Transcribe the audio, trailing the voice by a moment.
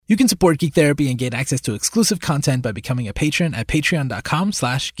You can support Geek Therapy and get access to exclusive content by becoming a patron at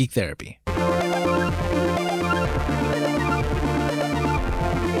patreon.com/geektherapy.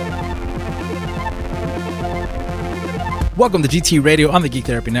 Welcome to GT Radio on the Geek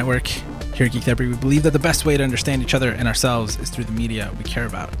Therapy Network. Here at Geek Therapy, we believe that the best way to understand each other and ourselves is through the media we care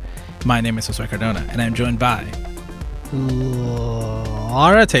about. My name is Josue Cardona, and I'm joined by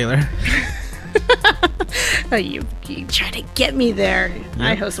Laura Taylor. Oh, you try to get me there. Yep.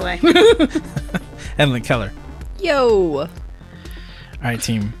 Hi, Josue. And Lynn Keller. Yo. All right,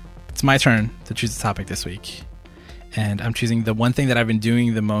 team. It's my turn to choose the topic this week. And I'm choosing the one thing that I've been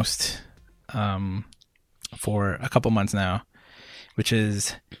doing the most for a couple months now, which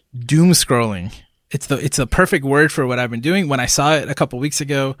is doom scrolling. It's the perfect word for what I've been doing. When I saw it a couple weeks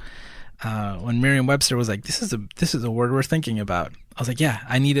ago, when Merriam-Webster was like, this is a word we're thinking about, I was like, yeah,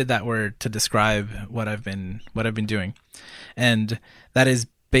 I needed that word to describe what I've been doing. And that is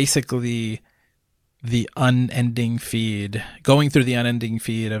basically the unending feed. Going through the unending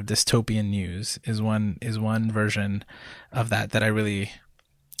feed of dystopian news is one version of that I really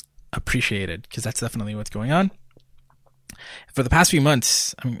appreciated, because that's definitely what's going on. For the past few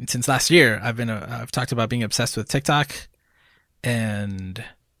months, I mean, since last year, I've talked about being obsessed with TikTok, and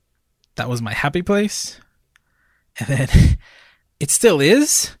that was my happy place. And then it still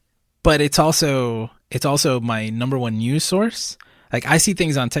is, but it's also my number one news source. Like, I see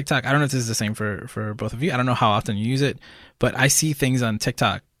things on TikTok. I don't know if this is the same for both of you. I don't know how often you use it, but I see things on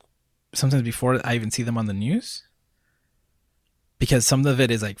TikTok sometimes before I even see them on the news, because some of it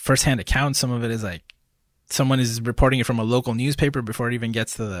is like firsthand accounts. Some of it is like someone is reporting it from a local newspaper before it even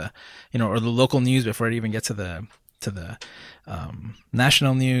gets to the, or the local news before it even gets to the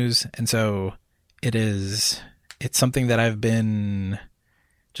national news. And so it's something that I've been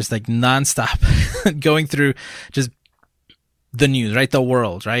just like nonstop going through, just the news, right? The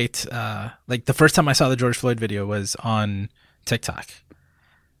world, right? Like the first time I saw the George Floyd video was on TikTok.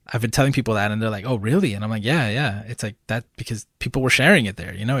 I've been telling people that, and they're like, oh, really? And I'm like, yeah. It's like that because people were sharing it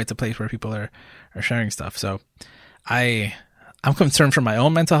there. It's a place where people are sharing stuff. So I'm concerned for my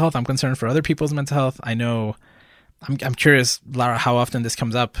own mental health. I'm concerned for other people's mental health. I know, I'm curious, Lara, how often this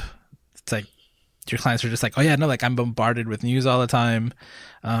comes up. It's like your clients are just like, oh yeah, no, like I'm bombarded with news all the time.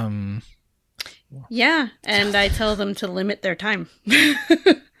 Yeah, and I tell them to limit their time. I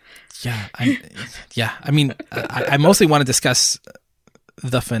mean, I mostly want to discuss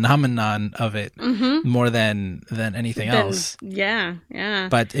the phenomenon of it more than anything else. Yeah.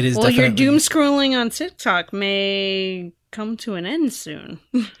 But it is well, definitely... your doom scrolling on TikTok may come to an end soon.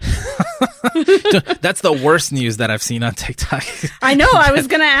 That's the worst news that I've seen on TikTok. I know. I was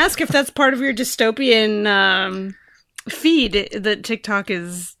going to ask if that's part of your dystopian feed that TikTok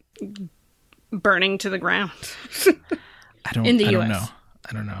is burning to the ground. In the US.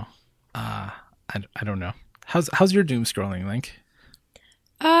 I don't know. I don't know. How's your doom scrolling, Link?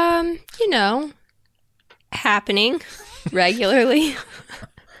 Happening regularly.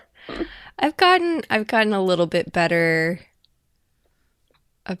 I've gotten a little bit better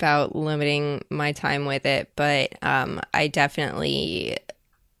about limiting my time with it, but I definitely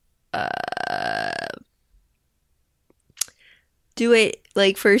do it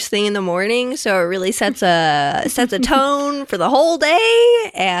like first thing in the morning, so it really sets a tone for the whole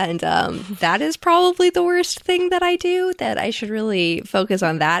day, and that is probably the worst thing that I do, that I should really focus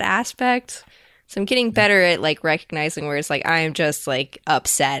on that aspect. So I'm getting better at like recognizing where it's like I'm just like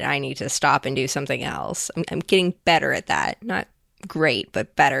upset, I need to stop and do something else. I'm getting better at that. Not great,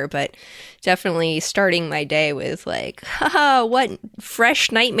 but better. But definitely starting my day with like, haha, what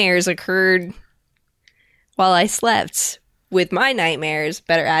fresh nightmares occurred while I slept. With my nightmares,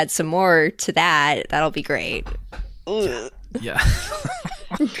 better add some more to that. That'll be great. Yeah.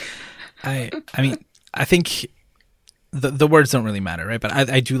 I mean, I think the words don't really matter, right? But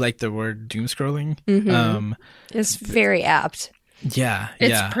I do like the word doom scrolling. Mm-hmm. It's very apt. Yeah.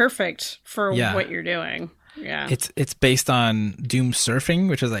 It's perfect for what you're doing. Yeah. It's based on doom surfing,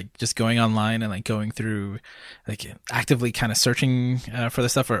 which is like just going online and like going through, like actively kind of searching for the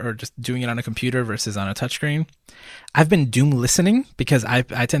stuff, or just doing it on a computer versus on a touchscreen. I've been doom listening because I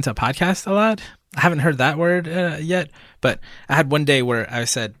tend to podcast a lot. I haven't heard that word yet, but I had one day where I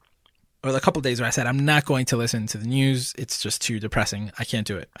said, or a couple of days where I said, I'm not going to listen to the news. It's just too depressing. I can't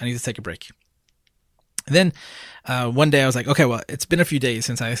do it. I need to take a break. And then one day I was like, okay, well, it's been a few days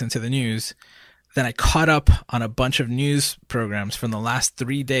since I listened to the news. Then I caught up on a bunch of news programs from the last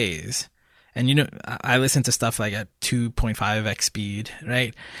 3 days. And, I listened to stuff like at 2.5x speed,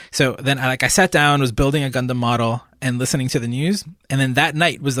 right? So then I sat down, was building a Gundam model and listening to the news. And then that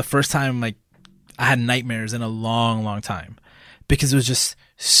night was the first time like I had nightmares in a long, long time, because it was just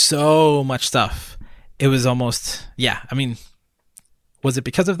so much stuff. It was almost, I mean, was it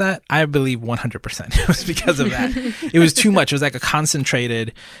because of that? I believe 100% it was because of that. It was too much. It was like a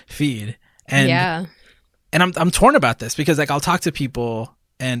concentrated feed. And I'm torn about this because like I'll talk to people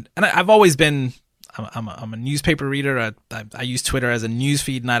and I've always been, I'm a newspaper reader. I use Twitter as a news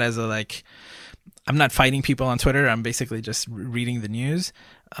feed, not as a like, I'm not fighting people on Twitter. I'm basically just reading the news.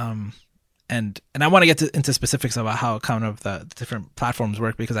 And I want to get into specifics about how kind of the different platforms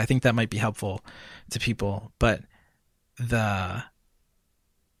work because I think that might be helpful to people. But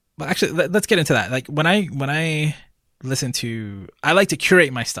actually, let's get into that. Like when I listen to, I like to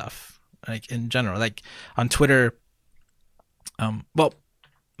curate my stuff, like in general, like on Twitter. Well,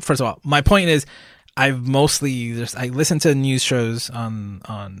 first of all, my point is, I've mostly I listen to news shows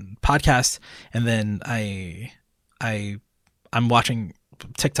on podcasts, and then I'm watching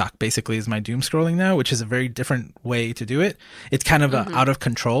TikTok. Basically, is my doom scrolling now, which is a very different way to do it. It's kind of an out of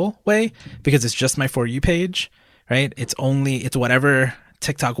control way because it's just my For You page, right? It's whatever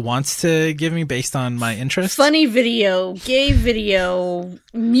TikTok wants to give me based on my interest. Funny video, gay video,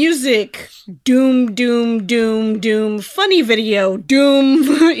 music, doom, doom, doom, doom, funny video, doom.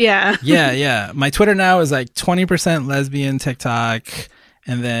 Yeah. My Twitter now is like 20% lesbian TikTok,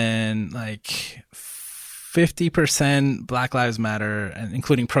 and then like 50% Black Lives Matter, and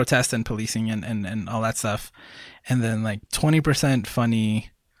including protest and policing and all that stuff. And then like 20%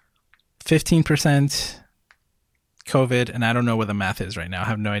 funny, 15% COVID, and I don't know where the math is right now. I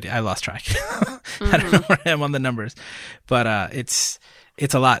have no idea. I lost track. I don't know where I am on the numbers, but it's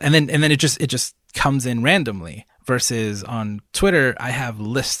a lot. And then it just comes in randomly. Versus on Twitter, I have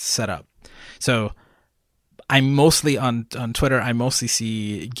lists set up. So I'm mostly on Twitter. I mostly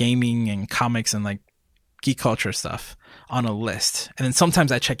see gaming and comics and like geek culture stuff on a list, and then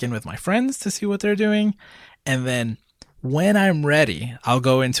sometimes I check in with my friends to see what they're doing, and then when I'm ready, I'll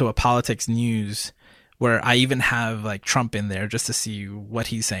go into a politics news where I even have like Trump in there just to see what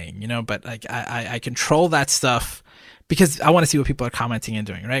he's saying, but like I control that stuff because I want to see what people are commenting and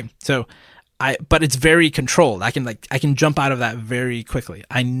doing, right? So but it's very controlled. I can jump out of that very quickly.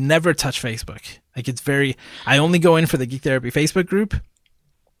 I never touch Facebook. Like I only go in for the Geek Therapy Facebook group,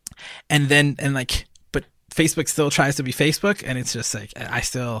 but Facebook still tries to be Facebook, and it's just like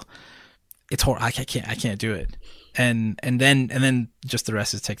it's horrible. I can't do it. And then just the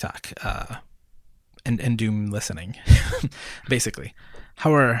rest is TikTok. And doom listening, basically.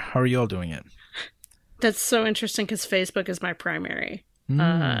 How are you all doing it? That's so interesting because Facebook is my primary,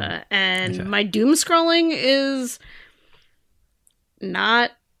 and my doom scrolling is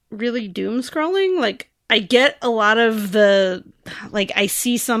not really doom scrolling. Like I get a lot of I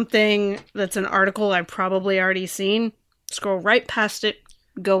see something that's an article I've probably already seen, scroll right past it,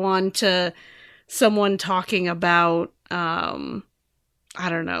 go on to someone talking about I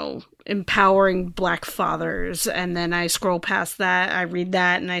don't know, empowering Black fathers, and then I scroll past that, I read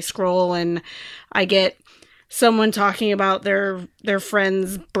that, and I scroll, and I get someone talking about their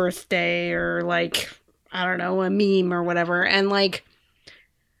friend's birthday, or like, I don't know, a meme or whatever, and like,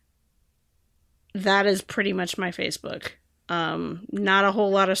 that is pretty much my Facebook. Not a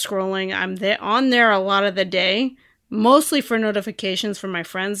whole lot of scrolling. I'm on there a lot of the day, mostly for notifications from my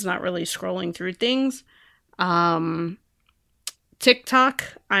friends, not really scrolling through things. TikTok,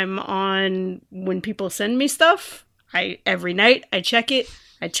 I'm on when people send me stuff. Every night I check it.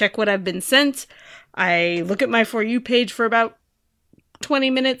 I check what I've been sent. I look at my For You page for about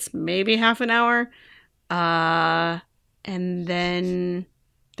 20 minutes, maybe half an hour. And then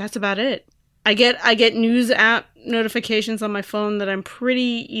that's about it. I get news app notifications on my phone that I'm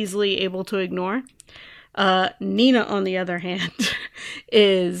pretty easily able to ignore. Nina, on the other hand,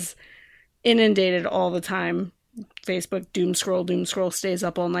 is inundated all the time. Facebook doom scroll, stays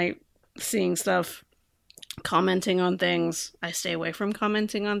up all night seeing stuff, commenting on things. I stay away from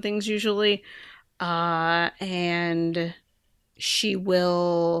commenting on things usually. And she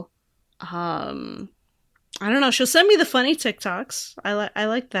will, I don't know, she'll send me the funny TikToks. I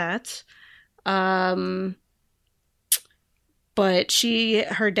like that. But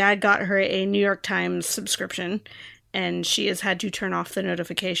her dad got her a New York Times subscription, and she has had to turn off the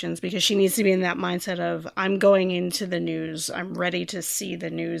notifications because she needs to be in that mindset of, I'm going into the news. I'm ready to see the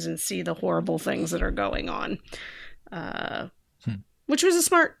news and see the horrible things that are going on. Which was a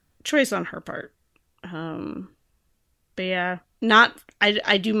smart choice on her part. But yeah,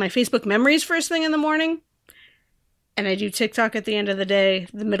 I do my Facebook memories first thing in the morning, and I do TikTok at the end of the day.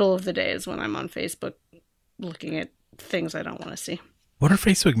 The middle of the day is when I'm on Facebook looking at things I don't want to see. What are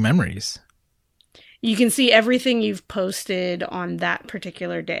Facebook memories? You can see everything you've posted on that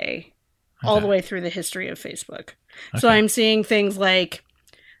particular day, all the way through the history of Facebook. Okay. So I'm seeing things like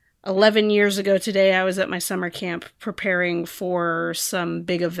 11 years ago today, I was at my summer camp preparing for some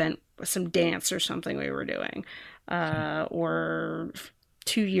big event, some dance or something we were doing. Or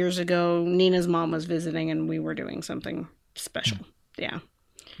 2 years ago, Nina's mom was visiting and we were doing something special. Yeah.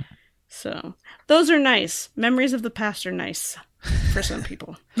 So those are nice. Memories of the past are nice for some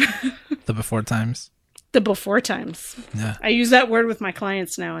people. The before times. The before times. Yeah. I use that word with my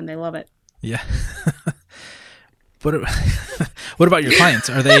clients now and they love it. Yeah. What about your clients?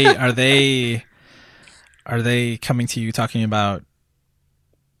 Are they coming to you talking about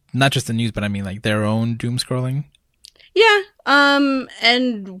not just the news, but I mean like their own doom scrolling? Yeah.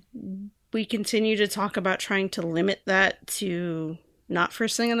 And we continue to talk about trying to limit that to not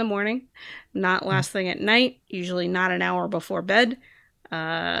first thing in the morning, not last thing at night, usually not an hour before bed,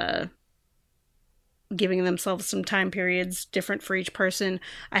 giving themselves some time periods different for each person.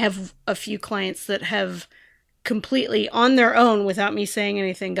 I have a few clients that have completely on their own, without me saying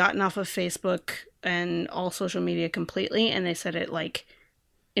anything, gotten off of Facebook and all social media completely, and they said it like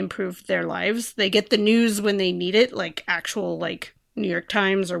improved their lives. They get the news when they need it, like actual like New York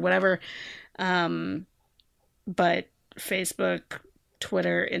Times or whatever, but Facebook,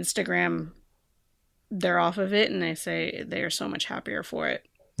 Twitter, Instagram, they're off of it, and they say they are so much happier for it.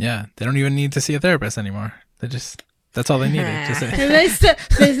 Yeah, they don't even need to see a therapist anymore. That's all they needed. They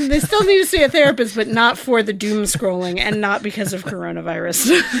still need to see a therapist, but not for the doom scrolling and not because of coronavirus.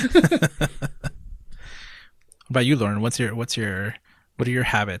 What about you, Lauren? What are your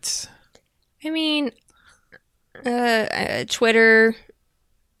habits? I mean, Twitter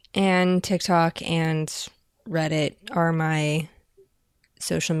and TikTok and Reddit are my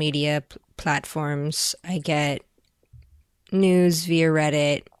social media platforms. I get news via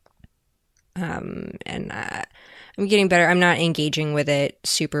Reddit, and I'm getting better. I'm not engaging with it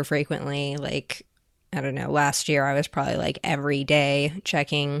super frequently. Like, I don't know, last year I was probably like every day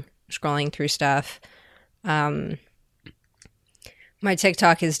scrolling through stuff. My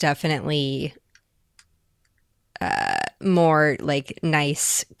TikTok is definitely more like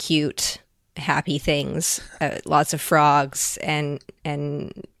nice, cute, happy things. Lots of frogs and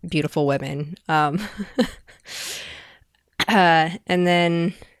beautiful women. And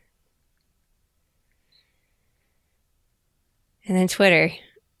then Twitter.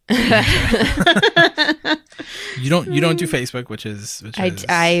 You don't do Facebook, which is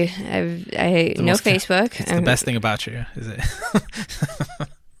I no Facebook. It's the best thing about you, is it?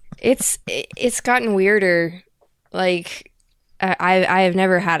 It's gotten weirder. Like I have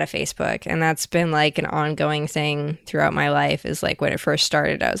never had a Facebook, and that's been like an ongoing thing throughout my life. Is like when it first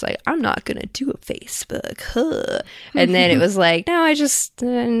started, I was like, I'm not gonna do a Facebook, and then it was like, no, I just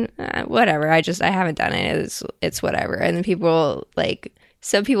whatever. I haven't done it. It's whatever. And then people like.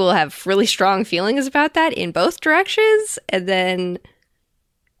 Some people have really strong feelings about that in both directions. And then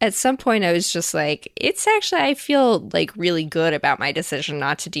at some point I was just like, I feel like really good about my decision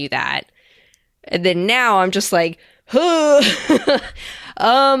not to do that. And then now I'm just like, I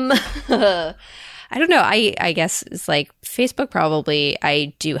don't know. I guess it's like Facebook probably,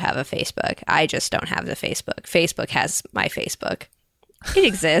 I do have a Facebook. I just don't have the Facebook. Facebook has my Facebook. It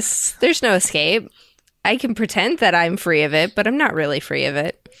exists. There's no escape. I can pretend that I'm free of it, but I'm not really free of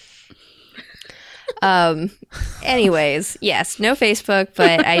it. Anyways, yes, no Facebook,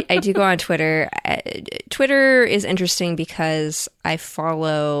 but I do go on Twitter. Twitter is interesting because I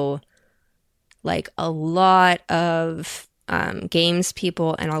follow like a lot of games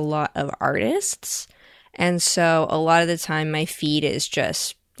people and a lot of artists. And so a lot of the time my feed is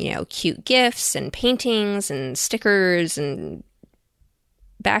just, cute GIFs and paintings and stickers and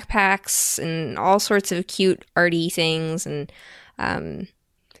backpacks and all sorts of cute arty things and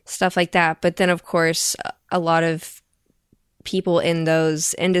stuff like that. But then, of course, a lot of people in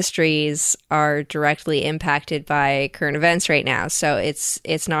those industries are directly impacted by current events right now. So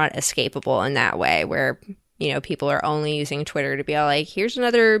it's not escapable in that way where, people are only using Twitter to be like, here's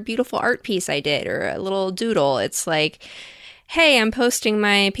another beautiful art piece I did or a little doodle. It's like, hey, I'm posting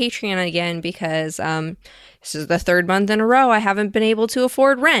my Patreon again because this is the third month in a row I haven't been able to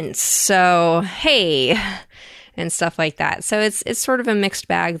afford rent. So, hey, and stuff like that. So it's sort of a mixed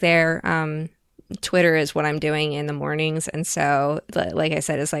bag there. Twitter is what I'm doing in the mornings. And so, like I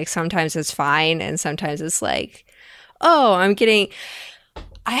said, it's like sometimes it's fine. And sometimes it's like, oh,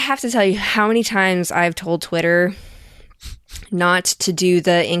 I have to tell you how many times I've told Twitter not to do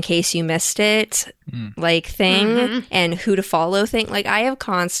the in case you missed it like thing and who to follow thing. Like I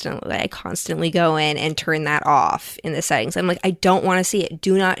constantly go in and turn that off in the settings. I'm like, I don't want to see it.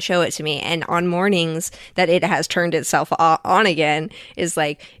 Do not show it to me. And on mornings that it has turned itself on again is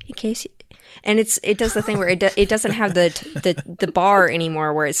like, in case And it does the thing where it doesn't have the bar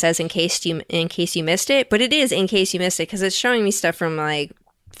anymore where it says in case you missed it, but it is in case you missed it because it's showing me stuff from like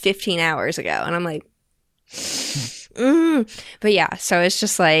 15 hours ago, and I'm like, But yeah, so it's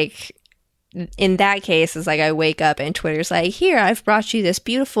just like, in that case, it's like I wake up and Twitter's like, here, I've brought you this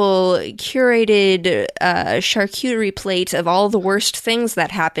beautiful curated charcuterie plate of all the worst things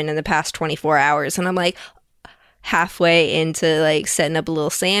that happened in the past 24 hours. And I'm like halfway into like setting up a little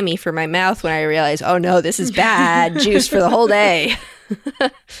Sammy for my mouth when I realize, oh no, this is bad juice for the whole day.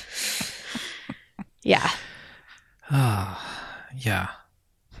 Yeah. Yeah.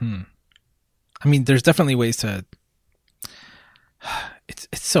 I mean, there's definitely ways to... It's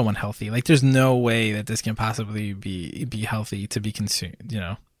so unhealthy. Like, there's no way that this can possibly be healthy to be consumed, you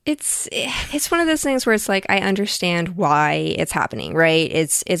know? It's one of those things where it's like, I understand why it's happening, right?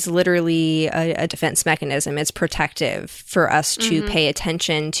 It's literally a defense mechanism. It's protective for us to pay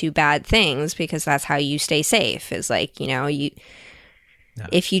attention to bad things because that's how you stay safe. Is like, you know,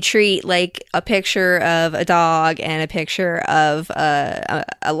 if you treat like a picture of a dog and a picture of a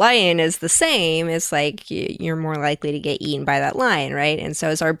lion as the same, it's like you're more likely to get eaten by that lion, right? And so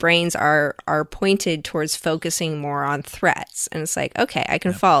as our brains are pointed towards focusing more on threats, and it's like, okay, I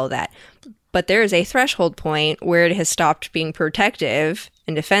can follow that. But there is a threshold point where it has stopped being protective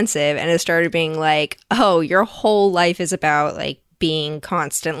and defensive and has started being like, oh, your whole life is about like being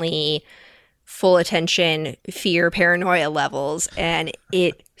constantly full attention, fear, paranoia levels, and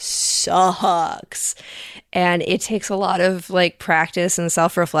it sucks. And it takes a lot of like practice and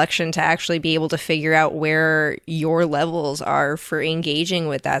self-reflection to actually be able to figure out where your levels are for engaging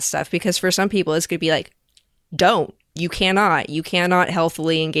with that stuff. Because for some people, it's going to be like, you cannot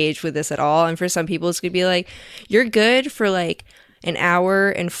healthily engage with this at all. And for some people, it's going to be like, you're good for like an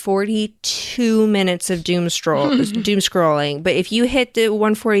hour and 42 minutes of doom scrolling. But if you hit the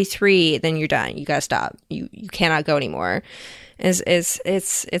 143, then you're done. You gotta stop. You cannot go anymore. It's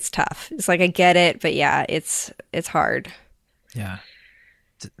tough. It's like, I get it, but yeah, it's hard. Yeah.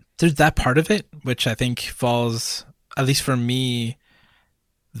 There's that part of it, which I think falls, at least for me,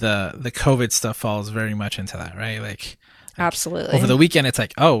 the COVID stuff falls very much into that, right? Like, absolutely. Over the weekend, it's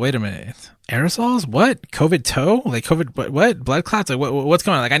like, oh, wait a minute. Aerosols? What? COVID toe? Like COVID, what? Blood clots? Like what's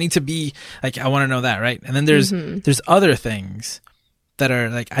going on? Like, I need to be, like, I want to know that, right? And then there's other things that are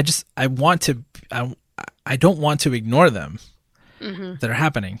like, I don't want to ignore them that are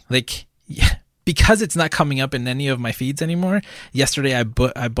happening. Like, yeah, because it's not coming up in any of my feeds anymore. Yesterday, I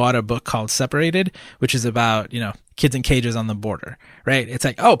bought a book called Separated, which is about, you know, kids in cages on the border, right? It's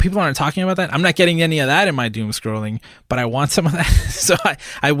like, oh, people aren't talking about that. I'm not getting any of that in my doom scrolling, but I want some of that. So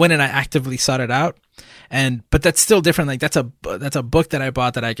I went and I actively sought it out. But that's still different. Like, that's a book that I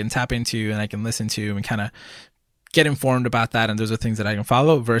bought that I can tap into and I can listen to and kind of get informed about that. And those are things that I can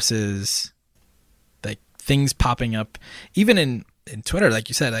follow versus like things popping up even in Twitter. Like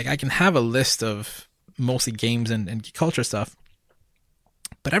you said, like, I can have a list of mostly games and culture stuff.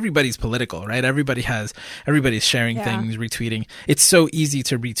 But everybody's political, right? Everybody's sharing things, retweeting. It's so easy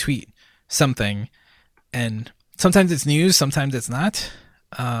to retweet something. And sometimes it's news, sometimes it's not.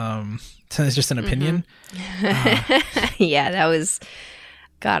 Sometimes it's just an opinion. Yeah, that was...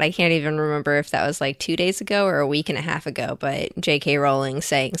 God, I can't even remember if that was like 2 days ago or a week and a half ago, but J.K. Rowling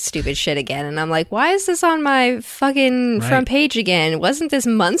saying stupid shit again. And I'm like, why is this on my fucking front page again? Wasn't this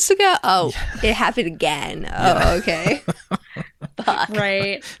months ago? Oh, it happened again. Oh, okay. Fuck.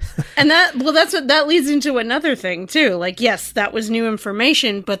 Right. And that leads into another thing too. Like, yes, that was new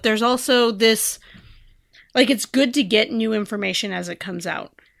information, but there's also this, like, it's good to get new information as it comes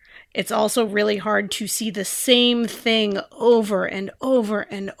out. It's also really hard to see the same thing over and over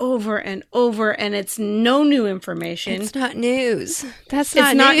and over and over, and it's no new information. It's not news. It's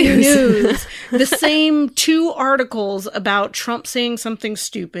not new news. The same 2 articles about Trump saying something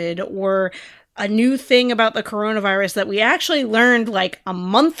stupid or a new thing about the coronavirus that we actually learned like a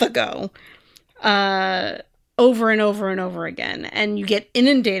month ago, over and over and over again. And you get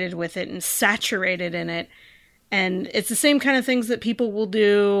inundated with it and saturated in it. And it's the same kind of things that people will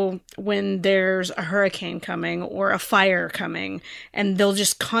do when there's a hurricane coming or a fire coming. And they'll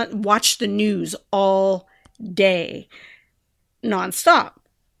just watch the news all day, nonstop.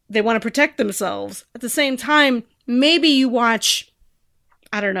 They want to protect themselves. At the same time, maybe you watch,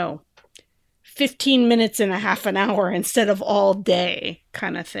 I don't know, 15 minutes and a half an hour instead of all day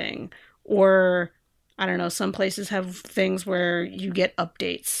kind of thing. Or, I don't know, some places have things where you get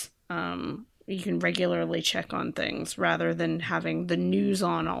updates. You can regularly check on things rather than having the news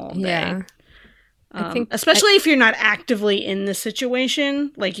on all day. Yeah. Especially if you're not actively in the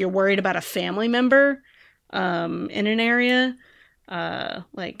situation, like you're worried about a family member in an area.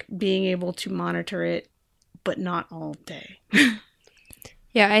 like being able to monitor it, but not all day.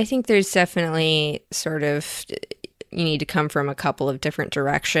 Yeah, I think there's definitely sort of, you need to come from a couple of different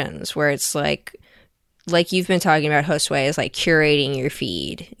directions where it's like you've been talking about, Josue, is like curating your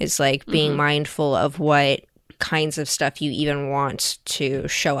feed. It's like being mindful of what kinds of stuff you even want to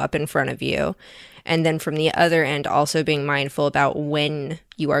show up in front of you. And then from the other end, also being mindful about when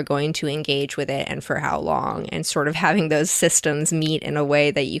you are going to engage with it and for how long, and sort of having those systems meet in a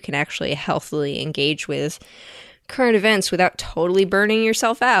way that you can actually healthily engage with current events without totally burning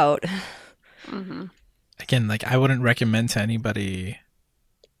yourself out. Again, like I wouldn't recommend to anybody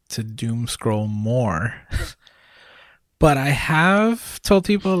to doom scroll more. But I have told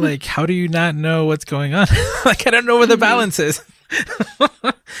people, like, how do you not know what's going on? Like, I don't know where the balance is.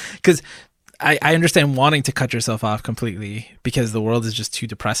 Because I understand wanting to cut yourself off completely because the world is just too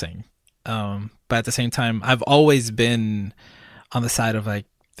depressing. But at the same time, I've always been on the side of like,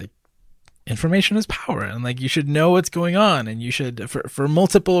 the information is power, and like you should know what's going on, and you should, for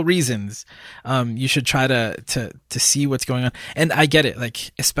multiple reasons, you should try to see what's going on. And I get it,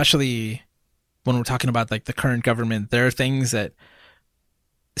 like especially when we're talking about like the current government, there are things that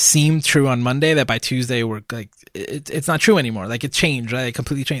seemed true on Monday that by Tuesday were like, it's not true anymore. Like it changed, right? It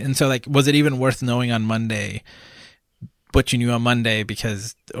completely changed. And so like, was it even worth knowing on Monday what you knew on Monday,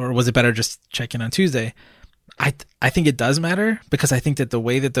 because, or was it better just checking on Tuesday? I think it does matter, because I think that the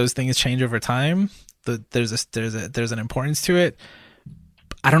way that those things change over time, there's an importance to it.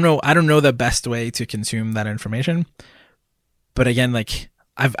 I don't know the best way to consume that information, but again, like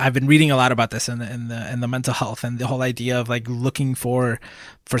I've been reading a lot about this in the mental health, and the whole idea of like looking for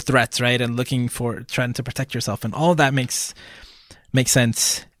threats, right? And looking for trying to protect yourself, and all of that makes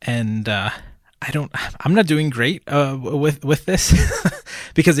sense. And I'm not doing great with this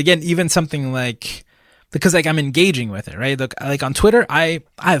because again, even something like, because like I'm engaging with it, right? Look, like on Twitter, I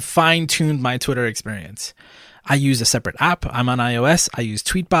have fine-tuned my Twitter experience. I use a separate app. I'm on iOS. I use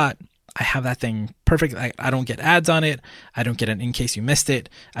Tweetbot. I have that thing perfect. I don't get ads on it. I don't get an in case you missed it.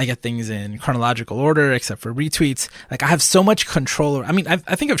 I get things in chronological order except for retweets. Like I have so much control. I mean, I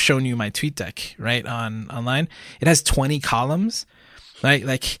think I've shown you my tweet deck, right? Online. It has 20 columns, right?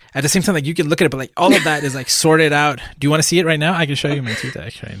 Like at the same time, like you can look at it, but like all of that is like sorted out. Do you want to see it right now? I can show you my tweet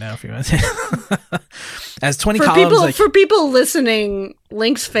deck right now if you want to. It has 20 columns. For people listening,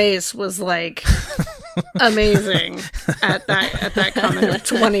 Link's face was like amazing at that comment of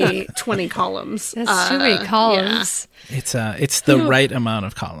 20 columns. That's too many columns. Yeah. It's the right amount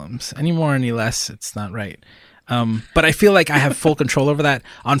of columns. Any more, any less, it's not right. But I feel like I have full control over that.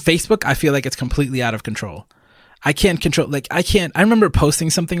 On Facebook, I feel like it's completely out of control. I can't control, I remember posting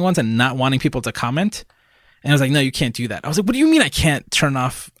something once and not wanting people to comment. And I was like, no, you can't do that. I was like, what do you mean I can't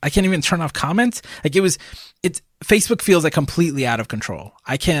even turn off comments? Like Facebook feels like completely out of control.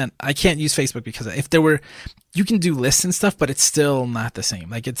 I can't use Facebook because you can do lists and stuff, but it's still not the same.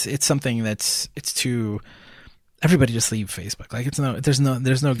 Like it's something it's too, everybody just leave Facebook. Like there's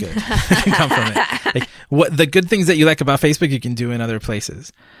no good that can come from it. Like what the good things that you like about Facebook, you can do in other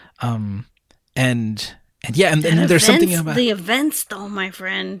places. And there's something about the events, though, my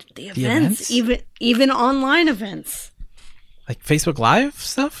friend. The events? Even online events, like Facebook Live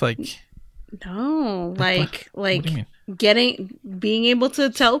stuff. Like no, like what do you mean? Being able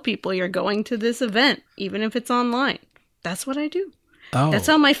to tell people you're going to this event, even if it's online. That's what I do. Oh, that's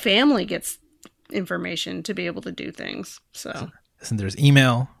how my family gets information to be able to do things. So listen, there's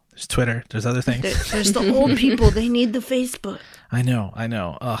email, there's Twitter, there's other things. There's the old people. They need the Facebook. I know.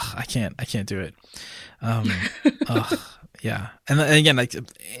 Ugh, I can't do it. Yeah. And again, like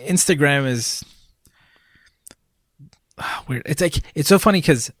Instagram is weird. It's like, it's so funny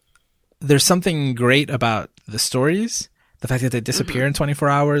because there's something great about the stories, the fact that they disappear in 24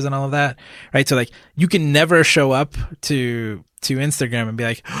 hours and all of that, right? So like you can never show up to Instagram and be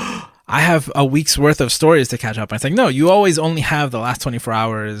like, I have a week's worth of stories to catch up on. It's like, no, you always only have the last 24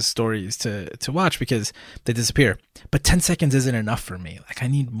 hours stories to watch because they disappear. But 10 seconds isn't enough for me. Like I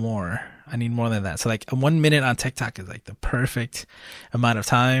need more than that. So like 1 minute on TikTok is like the perfect amount of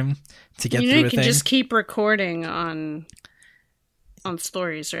time to get through a thing. You can just keep recording on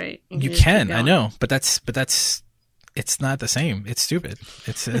stories, right? You can, I know, but that's it's not the same. It's stupid.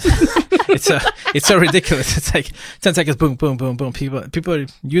 It's so ridiculous. It's like 10 seconds, boom, boom, boom, boom. People are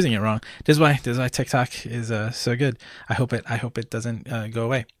using it wrong. This is why TikTok is so good. I hope it doesn't go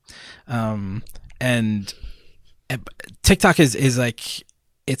away. And TikTok is like,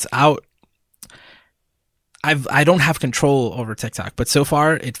 it's out. I don't have control over TikTok, but so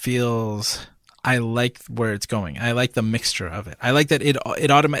far it feels, I like where it's going. I like the mixture of it. I like that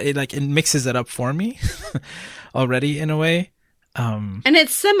it mixes it up for me already in a way. And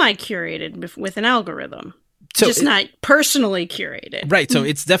it's semi-curated with an algorithm. So just not personally curated. Right. So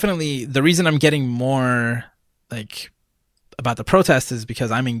it's definitely the reason I'm getting more like about the protest is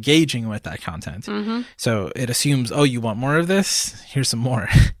because I'm engaging with that content. Mm-hmm. So it assumes, oh, you want more of this? Here's some more.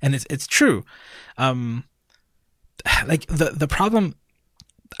 And it's true. Like the problem,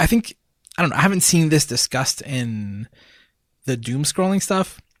 I think, I don't know, I haven't seen this discussed in the doom scrolling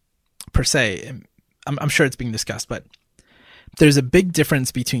stuff per se. I'm sure it's being discussed, but there's a big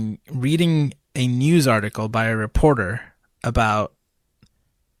difference between reading a news article by a reporter about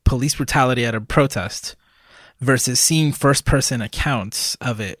police brutality at a protest versus seeing first-person accounts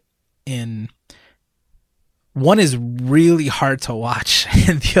of it. In one is really hard to watch,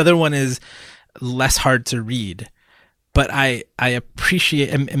 and the other one is less hard to read. But I appreciate,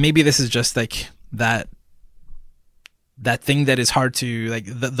 and maybe this is just like that thing that is hard to, like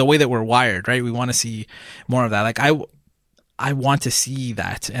the way that we're wired, right? We want to see more of that. Like I want to see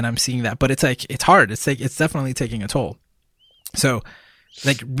that, and I'm seeing that, but it's like, it's hard. It's definitely taking a toll. So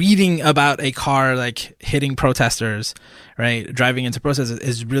like reading about a car like hitting protesters, right, driving into protesters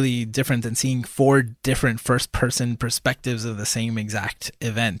is really different than seeing 4 different first person perspectives of the same exact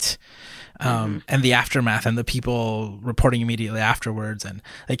event. And the aftermath and the people reporting immediately afterwards. And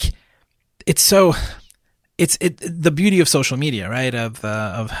like, it's the beauty of social media, right? Of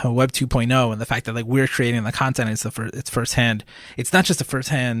Web 2.0 and the fact that like we're creating the content. It's firsthand. It's not just the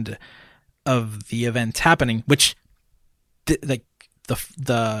firsthand of the event happening, which like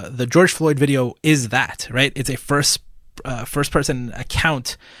the George Floyd video is that, right? It's a first person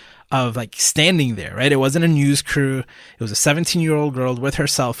account of like standing there, right? It wasn't a news crew. It was a 17-year-old girl with her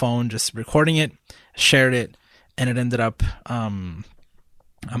cell phone, just recording it, shared it, and it ended up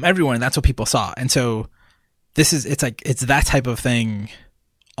everywhere. And that's what people saw. And so it's that type of thing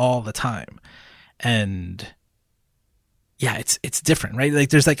all the time. And yeah, it's different, right? Like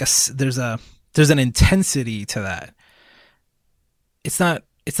there's an intensity to that. It's not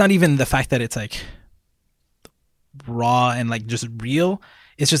even the fact that it's like raw and like just real.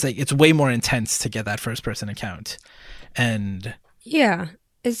 It's just like, it's way more intense to get that first person account. And yeah,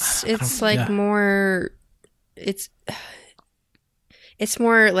 it's like more, it's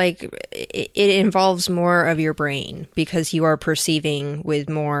more like it involves more of your brain because you are perceiving with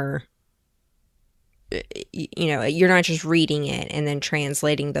more, you know, you're not just reading it and then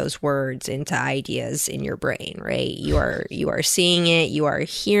translating those words into ideas in your brain, right? You are seeing it, you are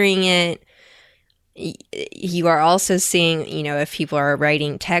hearing it. You are also seeing, you know, if people are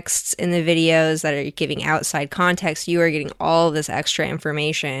writing texts in the videos that are giving outside context, you are getting all this extra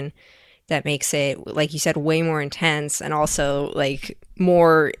information that makes it, like you said, way more intense and also like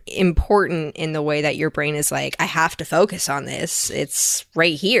more important in the way that your brain is like, I have to focus on this. It's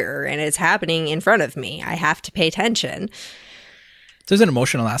right here and it's happening in front of me. I have to pay attention. There's an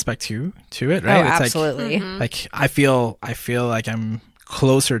emotional aspect to it, right? Oh, it's absolutely. Like I feel like I'm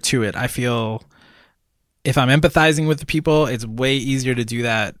closer to it. I feel if I'm empathizing with the people, it's way easier to do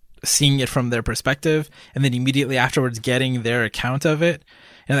that, seeing it from their perspective, and then immediately afterwards getting their account of it.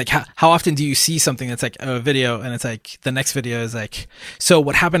 And like, how often do you see something that's like a video and it's like the next video is like, so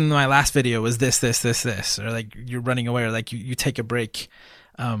what happened in my last video was this, or like you're running away, or like you take a break.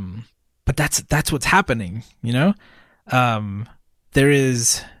 But that's what's happening, you know?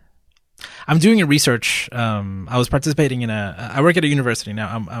 I'm doing a research. I was participating in I work at a university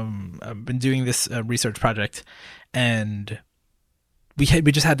now. I've been doing this research project, and we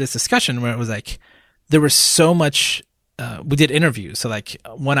just had this discussion where it was like, there was so much, we did interviews. So like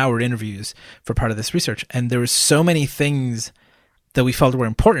 1-hour interviews for part of this research. And there was so many things that we felt were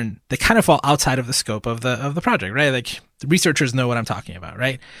important that kind of fall outside of the scope of the project, right? Like the researchers know what I'm talking about,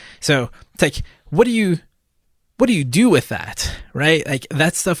 right? So it's like, what do you do with that, right? Like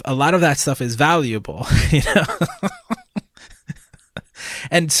that stuff, a lot of that stuff is valuable, you know?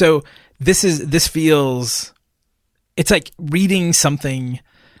 And so this feels, it's like reading something,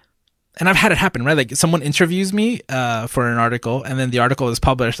 and I've had it happen, right? Like someone interviews me for an article, and then the article is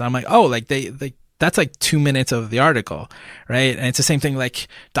published, and I'm like, oh, like they that's like 2 minutes of the article, right? And it's the same thing like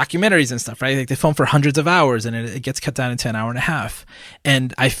documentaries and stuff, right? Like they film for hundreds of hours, and it gets cut down into an hour and a half.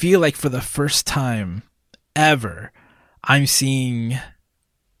 And I feel like for the first time ever, I'm seeing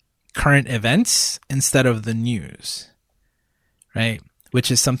current events instead of the news, right?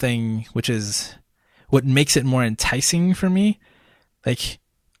 Which is what makes it more enticing for me. Like,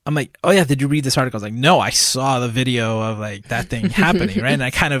 I'm like, oh yeah, did you read this article? I was like, no, I saw the video of like that thing happening, right? And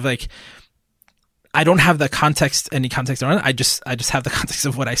I kind of like, I don't have any context around it. I just have the context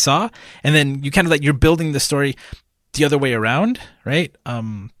of what I saw. And then you kind of like, you're building the story the other way around, right?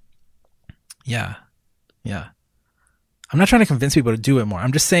 Yeah. I'm not trying to convince people to do it more.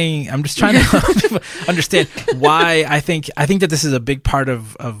 I'm just trying to help people understand why I think that this is a big part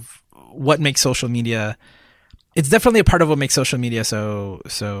of what makes social media. It's definitely a part of what makes social media so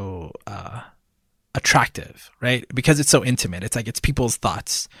attractive, right? Because it's so intimate. It's like it's people's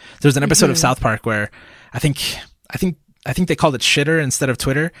thoughts. There's an episode of South Park where I think they called it Shitter instead of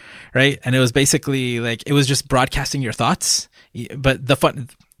Twitter, right? And it was basically like it was just broadcasting your thoughts, but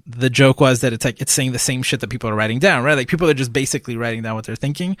the joke was that it's saying the same shit that people are writing down, right? Like people are just basically writing down what they're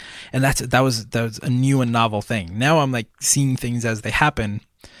thinking, and that was a new and novel thing. Now I'm like seeing things as they happen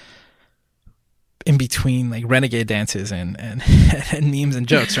in between like renegade dances and memes and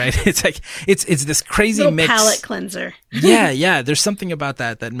jokes, right? It's like it's this crazy little mix. palate cleanser. Yeah. There's something about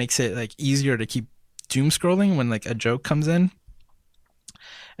that makes it like easier to keep doom scrolling when like a joke comes in.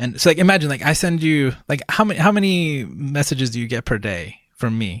 And so like imagine like I send you like how many messages do you get per day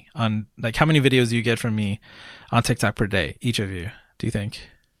from me on like how many videos do you get from me on TikTok per day, each of you, do you think,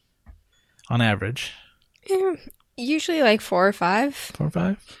 on average? Yeah, usually like 4 or 5. 4 or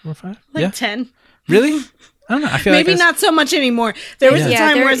 5? Like Yeah. 10. Really? I don't know. I feel Maybe like not so much anymore. There was a Yeah,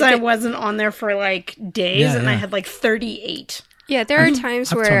 time there- where I there- wasn't on there for like days, and I had like 38. Yeah, there are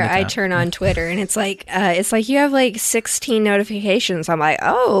times I've where toned it I down. turn on Twitter and it's like you have like 16 notifications. I'm like,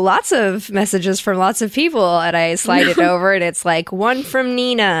 oh, lots of messages from lots of people, and I slide it over and it's like 1 from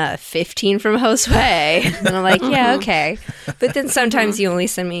Nina, 15 from Josue, and I'm like, yeah, okay. But then sometimes you only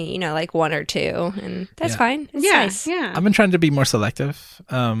send me, like 1 or 2, and that's Yeah. fine. It's Yeah, nice. yeah. I've been trying to be more selective,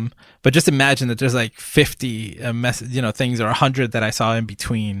 but just imagine that there's like 50 things or 100 that I saw in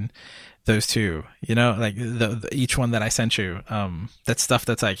between those two, like the each one that I sent you. That's stuff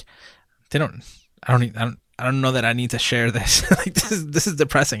that's like I don't know that I need to share this. Like this is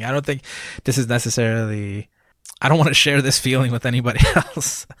depressing. I don't think this is necessarily. I don't want to share this feeling with anybody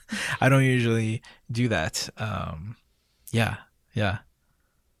else. I don't usually do that. Yeah.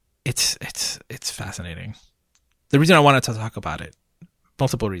 It's fascinating. The reason I wanted to talk about it,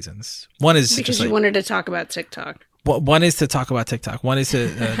 multiple reasons. One is Because just you like, wanted to talk about TikTok. one is to talk about TikTok. One is to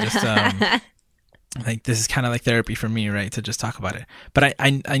just like this is kind of like therapy for me, right? To just talk about it. But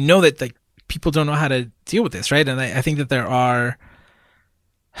I know that like people don't know how to deal with this, right? And I think that there are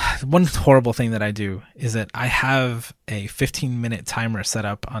one horrible thing that I do is that I have a 15-minute timer set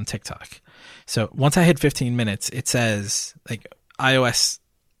up on TikTok. So once I hit 15 minutes, it says like iOS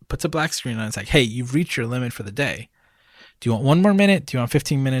puts a black screen on. It's like, hey, you've reached your limit for the day. Do you want 1 more minute? Do you want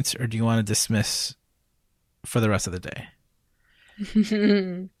 15 minutes? Or do you want to dismiss for the rest of the day?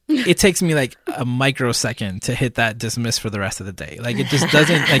 It takes me like a microsecond to hit that dismiss for the rest of the day. Like it just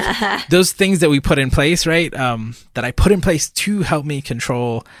doesn't like those things that we put in place, right? That I put in place to help me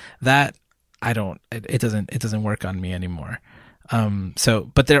control that. It doesn't work on me anymore.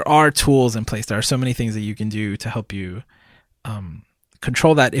 But there are tools in place. There are so many things that you can do to help you,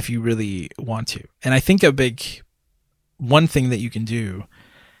 control that if you really want to. And I think one thing that you can do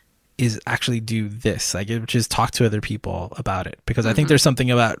is actually do this, like, which is talk to other people about it. Because I think there's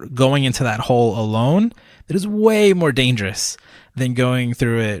something about going into that hole alone that is way more dangerous than going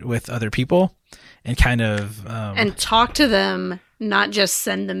through it with other people and kind of... and talk to them, not just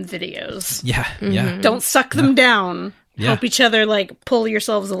send them videos. Yeah, yeah. Don't suck them down. Yeah. Help each other, like, pull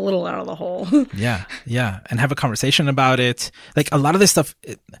yourselves a little out of the hole. Yeah, yeah. And have a conversation about it. Like, a lot of this stuff,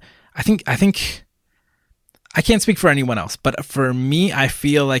 I think... I can't speak for anyone else, but for me, I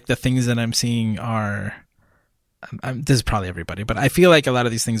feel like the things that I'm seeing are, this is probably everybody, but I feel like a lot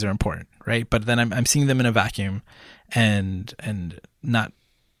of these things are important, right? But then I'm seeing them in a vacuum and not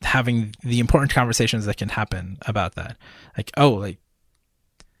having the important conversations that can happen about that. Like, oh, like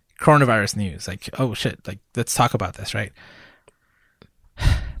coronavirus news, like, oh shit, like let's talk about this, right?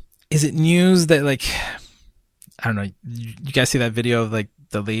 Is it news that like, I don't know, you guys see that video of like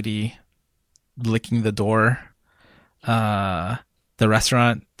the lady licking the door, the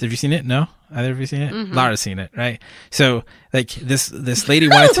restaurant? Have you seen it? No, either of you seen it? Lara's seen it, right? So like this lady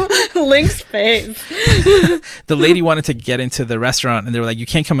wanted to Link's face. the lady wanted to get into the restaurant, and they were like, you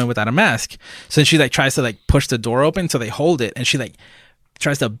can't come in without a mask. So then she like tries to like push the door open, so they hold it, and she like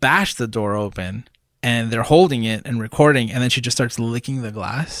tries to bash the door open, and they're holding it and recording, and then she just starts licking the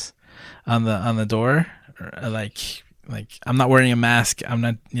glass on the door, like I'm not wearing a mask, I'm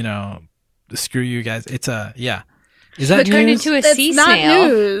not, screw you guys. It's yeah. Is that It turned news? into a That's sea not snail.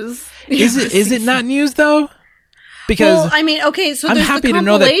 news. Is it not news though? Because Well, I mean, okay, so I'm there's happy the to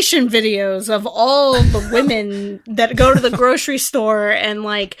know that- compilation videos of all the women that go to the grocery store and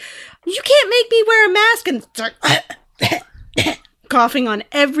like, you can't make me wear a mask, and start coughing on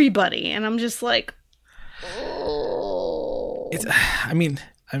everybody, and I'm just like, oh. it's, I mean,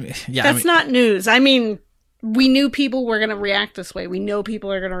 yeah. That's not news. I mean, we knew people were going to react this way. We know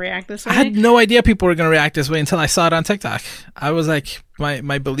people are going to react this way. I had no idea people were going to react this way until I saw it on TikTok. I was like,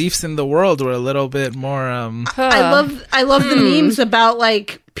 my beliefs in the world were a little bit more. I love the memes about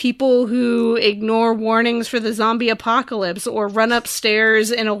like people who ignore warnings for the zombie apocalypse or run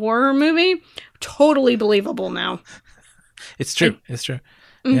upstairs in a horror movie. Totally believable now. It's true. It's true.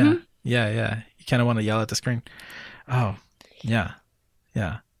 Mhm. Yeah. You kind of want to yell at the screen. Oh, yeah.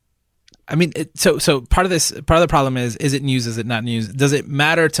 I mean, so part of the problem is it news? Is it not news? Does it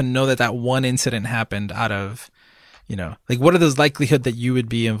matter to know that one incident happened out of, like what are those likelihood that you would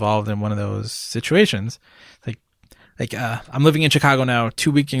be involved in one of those situations? Like I'm living in Chicago now.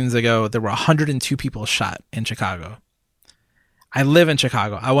 2 weekends ago, there were 102 people shot in Chicago. I live in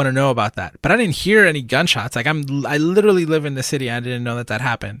Chicago. I want to know about that, but I didn't hear any gunshots. Like I literally live in the city. I didn't know that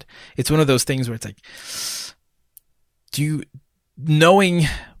happened. It's one of those things where it's like, knowing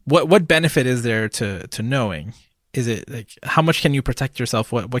what benefit is there to knowing? Is it like how much can you protect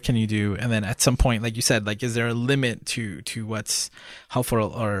yourself? What can you do? And then at some point, like you said, like is there a limit to what's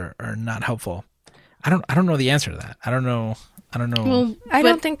helpful or not helpful? I don't know the answer to that. I don't know. Well, I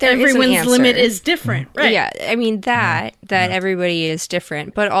don't think there is an everyone's answer. limit is different, right? Yeah, I mean that everybody is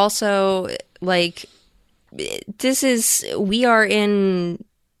different, but also like we are in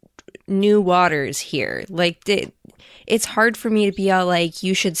new waters here. Like it's hard for me to be all like,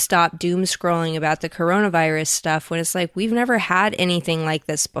 you should stop doom scrolling about the coronavirus stuff when it's like, we've never had anything like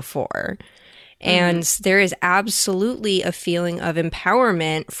this before. And there is absolutely a feeling of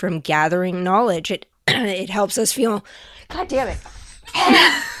empowerment from gathering knowledge. It helps us feel, God damn it.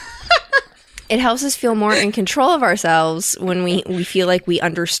 It helps us feel more in control of ourselves when we feel like we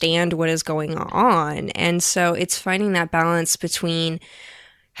understand what is going on. And so it's finding that balance between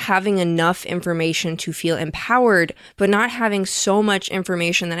having enough information to feel empowered, but not having so much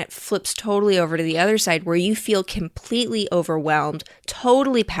information that it flips totally over to the other side where you feel completely overwhelmed,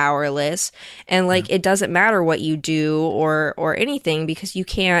 totally powerless, and like it doesn't matter what you do or anything because you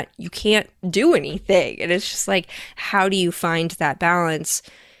can't do anything. And it's just like, how do you find that balance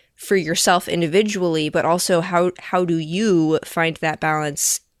for yourself individually, but also how do you find that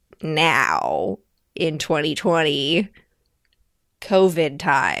balance now in 2020? COVID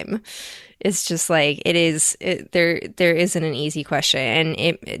time. It's just like there isn't an easy question,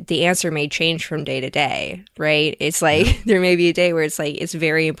 and the answer may change from day to day, right? It's like there may be a day where it's like it's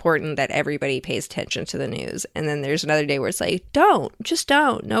very important that everybody pays attention to the news, and then there's another day where it's like don't.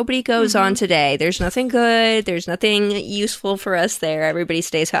 Nobody goes on today. There's nothing good. There's nothing useful for us there. Everybody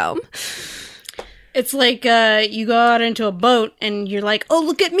stays home. It's like you go out into a boat and you're like, oh,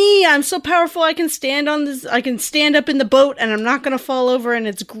 look at me. I'm so powerful. I can stand on this. I can stand up in the boat and I'm not going to fall over. And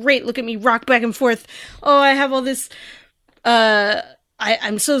it's great. Look at me rock back and forth. Oh, I have all this.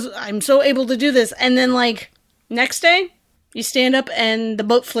 I'm so able to do this. And then like next day you stand up and the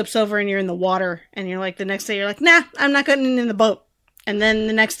boat flips over and you're in the water. And you're like, the next day you're like, nah, I'm not getting in the boat. And then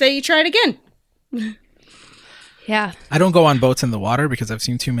the next day you try it again. Yeah. I don't go on boats in the water because I've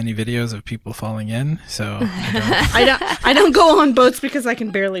seen too many videos of people falling in. So I don't go on boats because I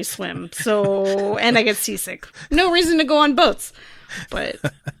can barely swim. So, and I get seasick. No reason to go on boats. But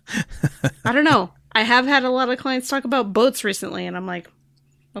I don't know. I have had a lot of clients talk about boats recently and I'm like,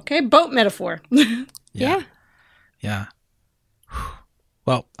 okay, boat metaphor. Yeah.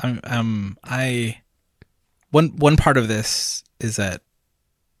 Well, one part of this is that,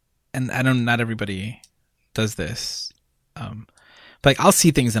 and I don't, not everybody does this, but like I'll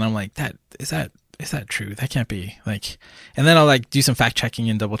see things and I'm like, is that true? That can't be, like, and then I'll like do some fact checking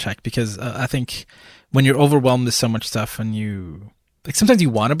and double check because I think when you're overwhelmed with so much stuff and you like sometimes you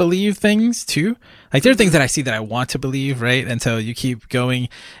want to believe things too. Like there are things that I see that I want to believe, right? And so you keep going,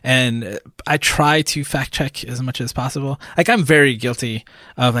 and I try to fact check as much as possible. Like I'm very guilty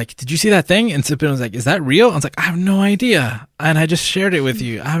of like, did you see that thing? And Sipin was like, is that real? I was like, I have no idea, and I just shared it with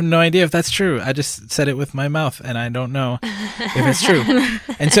you. I have no idea if that's true. I just said it with my mouth, and I don't know if it's true.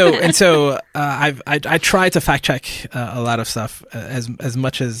 and so I try to fact check a lot of stuff as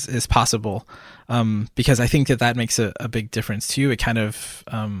much as possible. Because I think that makes a big difference too. It kind of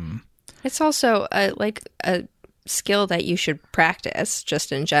it's also like a skill that you should practice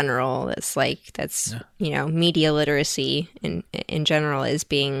just in general. It's like media literacy in general is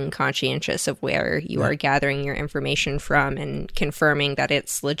being conscientious of where you are gathering your information from and confirming that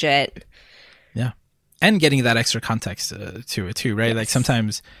it's legit. Yeah, and getting that extra context to it too, right? Yes. Like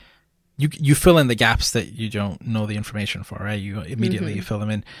sometimes you fill in the gaps that you don't know the information for, right? You immediately fill them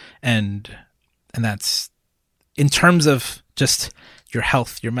in, and that's in terms of just your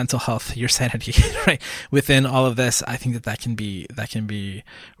health, your mental health, your sanity, right? Within all of this, I think that can be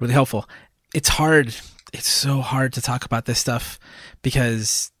really helpful. It's hard. it's so hard to talk about this stuff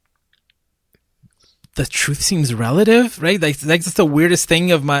because the truth seems relative, right? Like that's the weirdest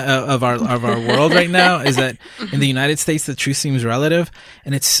thing of our world right now is that in the United States the truth seems relative,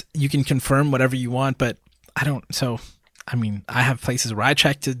 and it's you can confirm whatever you want, but I don't. So I mean, I have places where I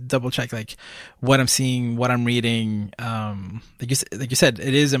check to double check like what I'm seeing, what I'm reading. Like you said,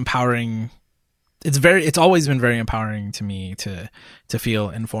 it is empowering. It's always been very empowering to me to feel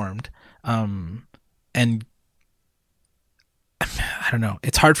informed. And I don't know.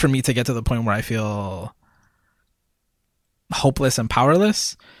 It's hard for me to get to the point where I feel hopeless and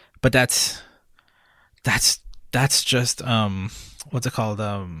powerless, but that's just what's it called?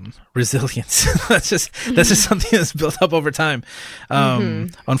 Resilience. that's just something that's built up over time.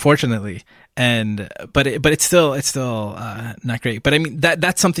 Unfortunately. But it's still not great. But I mean,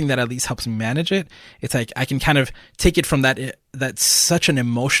 that's something that at least helps me manage it. It's like, I can kind of take it from that's such an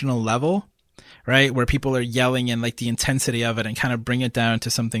emotional level, right? Where people are yelling and like the intensity of it, and kind of bring it down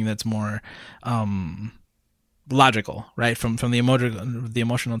to something that's more, logical, right? From the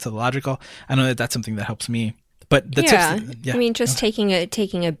emotional to the logical. I know that that's something that helps me. But the tips, I mean, just taking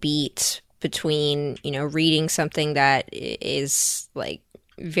a beat between, reading something that is like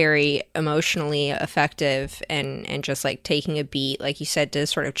very emotionally effective and just like taking a beat, like you said, to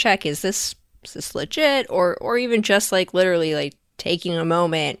sort of check, is this legit, or even just like literally like taking a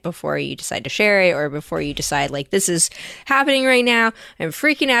moment before you decide to share it, or before you decide like this is happening right now, I'm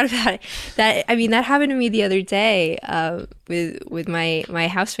freaking out about it. That happened to me the other day with my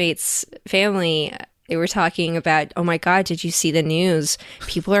housemate's family. They were talking about, oh my God, did you see the news?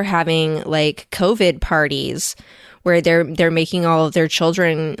 People are having like COVID parties where they're making all of their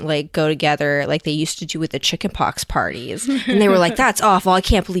children like go together like they used to do with the chickenpox parties. And they were like, that's awful. I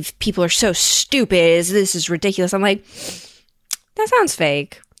can't believe people are so stupid. This is ridiculous. I'm like, that sounds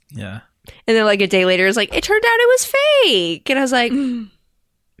fake. Yeah. And then like a day later, it's like, it turned out it was fake. And I was like,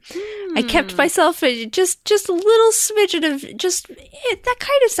 I kept myself just a little smidgen of that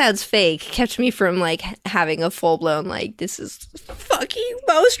kind of sounds fake. Kept me from like having a full blown like, this is fucking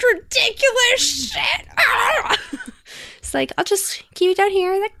most ridiculous shit. It's like, I'll just keep it down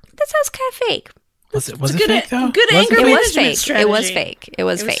here. That sounds kind of fake. Was it fake though? Good anger management strategy. It was fake.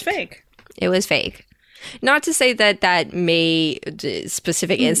 It was fake. Not to say that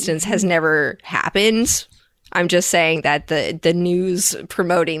specific instance has never happened. I'm just saying that the news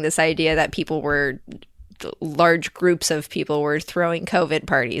promoting this idea that large groups of people were throwing COVID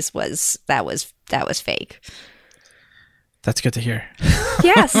parties was fake. That's good to hear.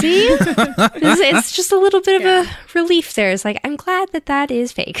 Yeah, see? It's just a little bit of a relief there. It's like, I'm glad that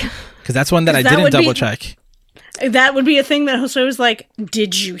is fake. Because that's one that I didn't double check. That would be a thing that Jose was like,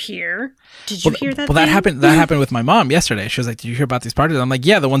 did you hear? Did you hear that? Well, that happened with my mom yesterday. She was like, did you hear about these parties? I'm like,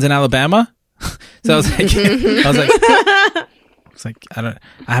 yeah, the ones in Alabama. So I was like, I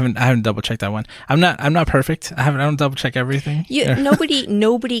haven't double checked that one. I'm not perfect. I don't double check everything.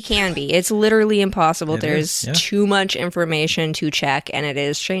 Nobody can be. It's literally impossible. There's is. too much information to check, and it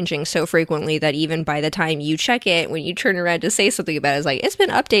is changing so frequently that even by the time you check it, when you turn around to say something about it, it's like, it's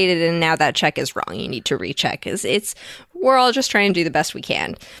been updated and now that check is wrong. You need to recheck. We're all just trying to do the best we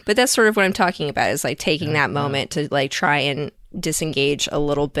can. But that's sort of what I'm talking about, is like taking that moment to like try and disengage a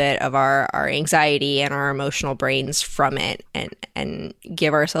little bit of our anxiety and our emotional brains from it, and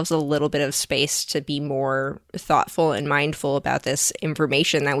give ourselves a little bit of space to be more thoughtful and mindful about this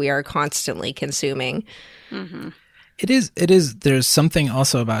information that we are constantly consuming. Mm-hmm. It is. There's something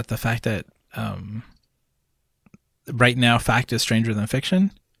also about the fact that right now fact is stranger than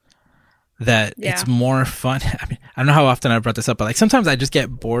fiction. That it's more fun. I mean, I don't know how often I brought this up, but like sometimes I just get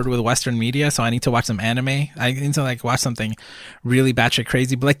bored with Western media, so I need to watch some anime. I need to like watch something really batshit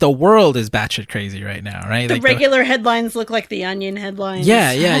crazy. But like the world is batshit crazy right now, right? The like regular headlines look like the Onion headlines.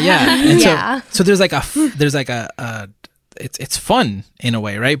 Yeah. And Yeah. so there's like it's fun in a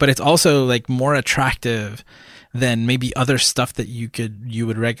way, right? But it's also like more attractive than maybe other stuff that you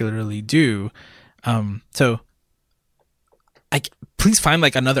would regularly do. So please find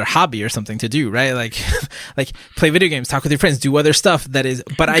like another hobby or something to do, right? Like play video games, talk with your friends, do other stuff that is.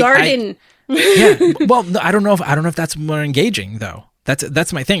 But garden. Yeah. Well, no, I don't know if that's more engaging though.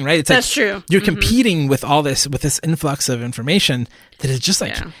 That's my thing, right? It's that's true. You're competing with all this, with this influx of information that is just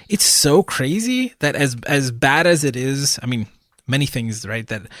like it's so crazy that as bad as it is, I mean, many things, right,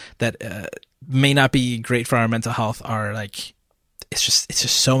 that may not be great for our mental health are like. It's just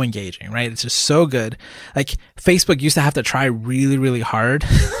so engaging, right? It's just so good. Like Facebook used to have to try really, really hard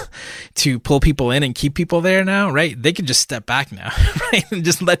to pull people in and keep people there now, right? They can just step back now, right? And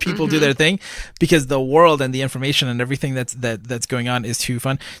just let people do their thing, because the world and the information and everything that's going on is too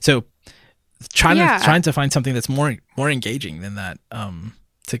fun. So trying to find something that's more engaging than that,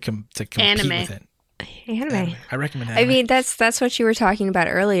 to compete Anime. with it. Anime. I recommend anime. I mean, that's what you were talking about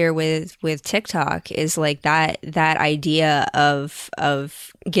earlier with TikTok, is like that idea of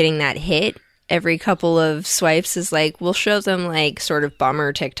getting that hit every couple of swipes is like, we'll show them like sort of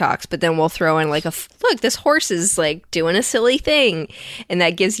bummer TikToks, but then we'll throw in like look, this horse is like doing a silly thing. And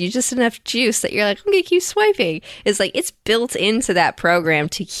that gives you just enough juice that you're like, I'm going to keep swiping. It's like, it's built into that program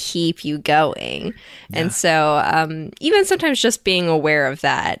to keep you going. Yeah. And so even sometimes just being aware of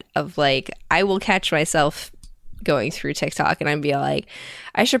that, of like, I will catch myself going through TikTok and I'd be like,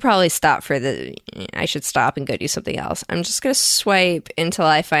 I should probably stop I should stop and go do something else. I'm just going to swipe until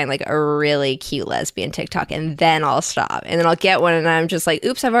I find like a really cute lesbian TikTok, and then I'll stop. And then I'll get one and I'm just like,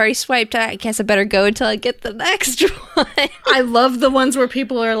 oops, I've already swiped. I guess I better go until I get the next one. I love the ones where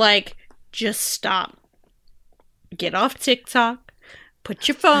people are like, just stop. Get off TikTok. Put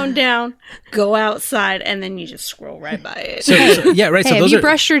your phone down, go outside, and then you just scroll right by it. So yeah, right. Hey, so have those you are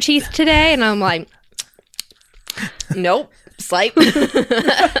brushed your teeth today? And I'm like, nope. Swipe.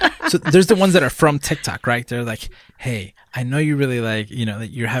 So there's the ones that are from TikTok, right? They're like, hey, I know you really like, that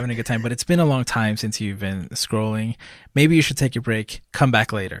you're having a good time, but it's been a long time since you've been scrolling. Maybe you should take a break. Come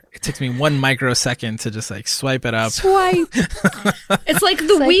back later. It takes me 1 microsecond to just like swipe it up. Swipe. It's like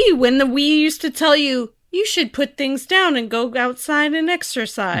the Wii, when the Wii used to tell you, you should put things down and go outside and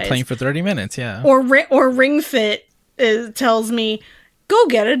exercise. Playing for 30 minutes, yeah. Or Ring Fit tells me, go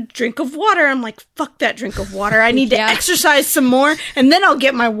get a drink of water. I'm like, fuck that drink of water. I need to exercise some more, and then I'll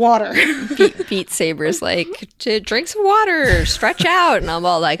get my water. Beat Saber's like, to drink some water, stretch out. And I'm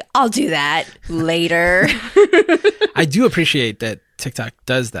all like, I'll do that later. I do appreciate that TikTok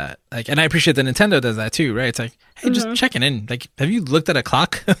does that. Like, and I appreciate that Nintendo does that too, right? It's like, hey, just checking in. Like, have you looked at a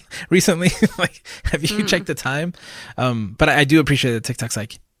clock recently? Like, have you checked the time? But I do appreciate that TikTok's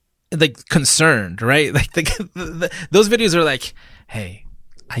like concerned, right? Like those videos are like, hey,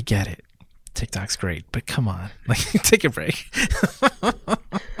 I get it. TikTok's great, but come on, like, take a break.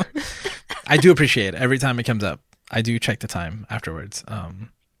 I do appreciate it. Every time it comes up, I do check the time afterwards.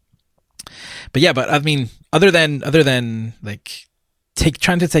 But I mean, other than like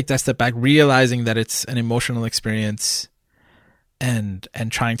trying to take that step back, realizing that it's an emotional experience, and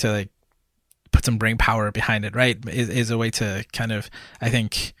trying to like put some brain power behind it, right, is a way to kind of, I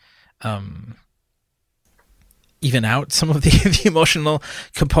think, even out some of the emotional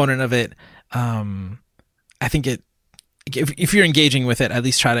component of it. I think if you're engaging with it, at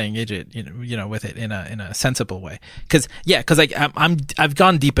least try to engage it, with it in a sensible way. Cause like I've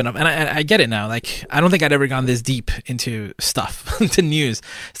gone deep enough, and I get it now. Like, I don't think I'd ever gone this deep into stuff, to news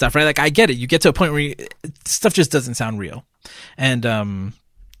stuff, right? Like, I get it. You get to a point where stuff just doesn't sound real. And,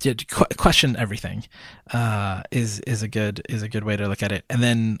 question everything, is a good way to look at it. And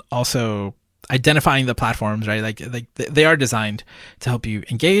then also identifying the platforms, right? Like they are designed to help you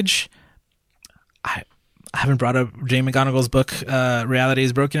engage. I haven't brought up Jane McGonigal's book, Reality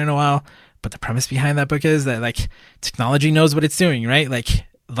is Broken, in a while, but the premise behind that book is that like technology knows what it's doing, right? Like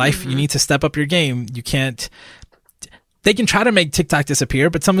life, you need to step up your game. You can't. They can try to make TikTok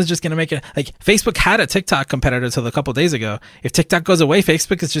disappear, but someone's just going to make it. Like, Facebook had a TikTok competitor till a couple days ago. If TikTok goes away,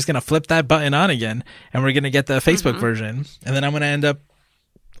 Facebook is just going to flip that button on again, and we're going to get the Facebook version, and then I'm going to end up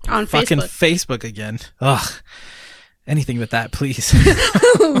on fucking Facebook again. Ugh. Anything but that, please.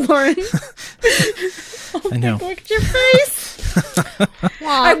 Lauren. I know. Look at your face.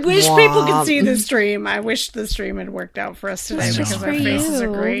 I wish people could see the stream. I wish the stream had worked out for us today, because our faces are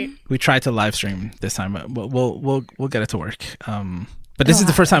great. We tried to live stream this time, but we'll get it to work. But this is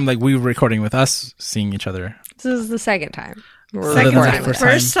the first time like we were recording with us seeing each other. This is the second time.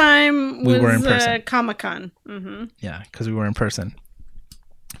 First time we was were in person. Comic-Con. Mm-hmm. Yeah, because we were in person.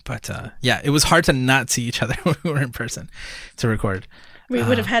 But it was hard to not see each other when we were in person to record. We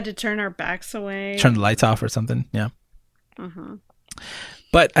would have had to turn our backs away. Turn the lights off or something. Yeah. Mm-hmm.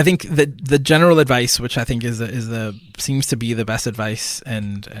 But I think the general advice, which I think seems to be the best advice,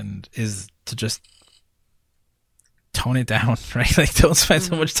 and is to just tone it down, right? Like, don't spend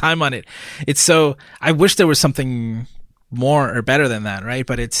so much time on it. I wish there was something more or better than that, right?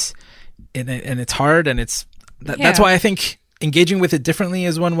 But it's hard, and that's why I think engaging with it differently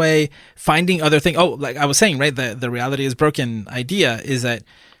is one way. Finding other things. Oh, like I was saying, right? The reality is broken idea is that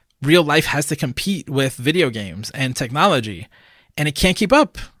real life has to compete with video games and technology, and it can't keep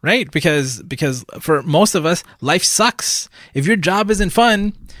up, right? Because for most of us, life sucks. If your job isn't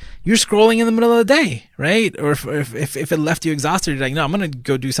fun, you're scrolling in the middle of the day, right? Or if it left you exhausted, you're like, no, I'm going to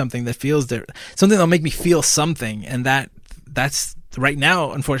go do something that feels something that'll make me feel something. And that's right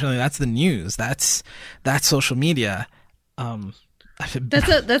now, unfortunately, that's the news. That's social media.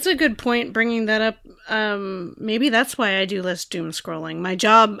 That's a good point, bringing that up. Maybe that's why I do less doom scrolling. My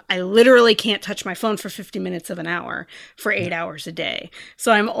job, I literally can't touch my phone for 50 minutes of an hour for 8 hours a day.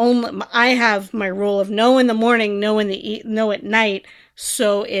 So I have my rule of no in the morning, no at night.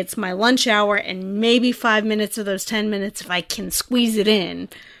 So it's my lunch hour and maybe 5 minutes of those 10 minutes if I can squeeze it in.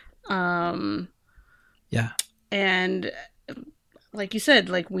 Yeah. And like you said,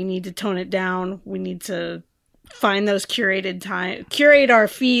 like we need to tone it down. We need to find those curate our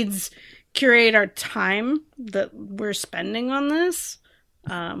feeds, curate our time that we're spending on this,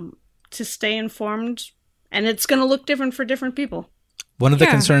 to stay informed. And it's going to look different for different people. One of the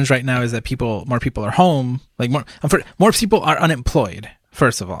concerns right now is that more people are home, like more people are unemployed,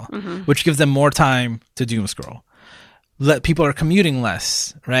 first of all, which gives them more time to doom scroll. People are commuting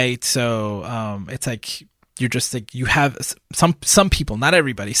less, right? So it's like you're just like, you have some people, not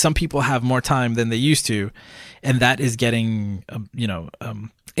everybody, some people have more time than they used to, and that is getting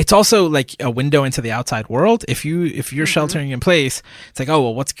it's also like a window into the outside world. If you're sheltering in place, it's like, oh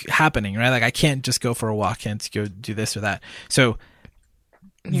well, what's happening, right? Like I can't just go for a walk, can't go do this or that. So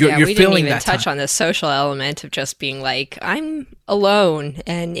you're we didn't even touch on the social element of just being like, I'm alone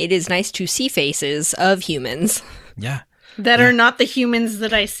and it is nice to see faces of humans. Yeah. That are not the humans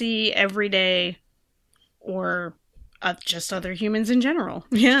that I see every day, or just other humans in general.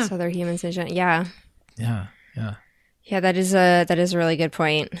 Yeah. Just other humans in general. Yeah. Yeah. Yeah. Yeah, that is a really good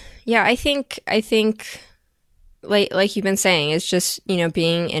point. Yeah, I think like you've been saying, it's just,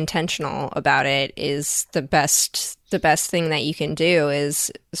 being intentional about it is the best thing that you can do,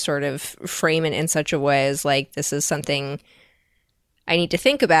 is sort of frame it in such a way as like, this is something I need to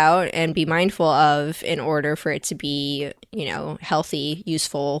think about and be mindful of in order for it to be, healthy,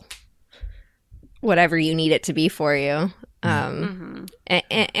 useful, whatever you need it to be for you. And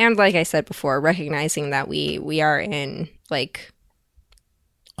like I said before, recognizing that we are in like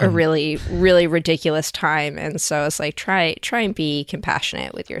a really, really ridiculous time. And so it's like, try and be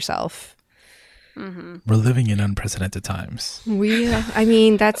compassionate with yourself. We're living in unprecedented times. I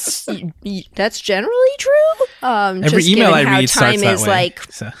mean, that's generally true. Every email I read starts that way.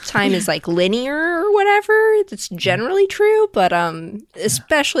 Time is like linear or whatever. That's generally true, but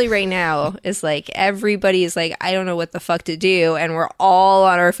especially right now, is like everybody is like, I don't know what the fuck to do, and we're all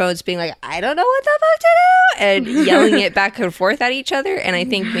on our phones being like, I don't know what the fuck to do, and yelling it back and forth at each other. And I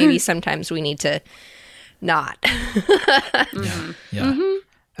think maybe sometimes we need to not. Yeah.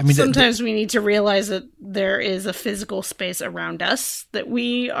 I mean, sometimes we need to realize that there is a physical space around us that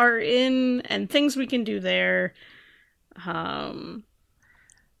we are in, and things we can do there.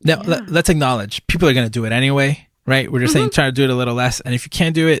 Let's acknowledge people are going to do it anyway, right? We're just saying try to do it a little less. And if you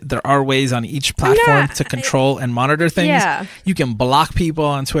can't do it, there are ways on each platform to control and monitor things. Yeah. You can block people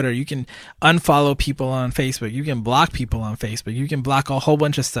on Twitter. You can unfollow people on Facebook. You can block people on Facebook. You can block a whole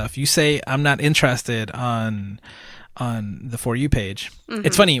bunch of stuff. You say, I'm not interested on the For You page.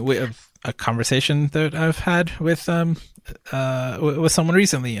 It's funny, a conversation that I've had with someone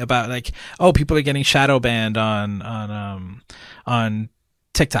recently about like, oh, people are getting shadow banned on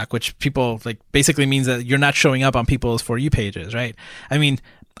TikTok, which people like basically means that you're not showing up on people's For You pages, right? I mean,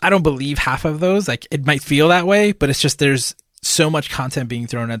 I don't believe half of those. Like, it might feel that way, but it's just there's so much content being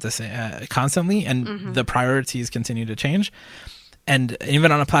thrown at this constantly, and the priorities continue to change. And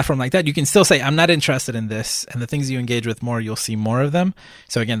even on a platform like that, you can still say, I'm not interested in this. And the things you engage with more, you'll see more of them.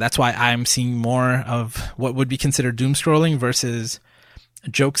 So again, that's why I'm seeing more of what would be considered doom scrolling versus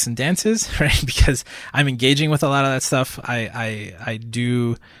jokes and dances, right? Because I'm engaging with a lot of that stuff. I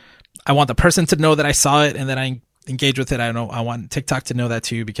want the person to know that I saw it and that I engage with it. I want TikTok to know that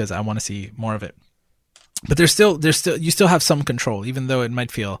too, because I want to see more of it. But you still have some control, even though it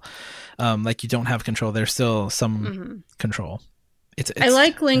might feel like you don't have control. There's still some control. I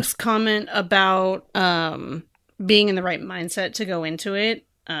like Link's comment about being in the right mindset to go into it.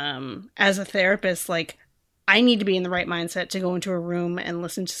 As a therapist, like, I need to be in the right mindset to go into a room and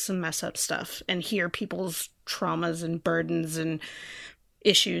listen to some mess up stuff and hear people's traumas and burdens and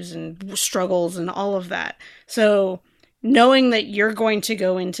issues and struggles and all of that. So knowing that you're going to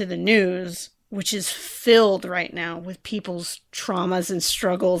go into the news, which is filled right now with people's traumas and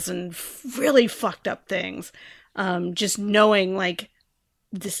struggles and really fucked up things, just knowing like,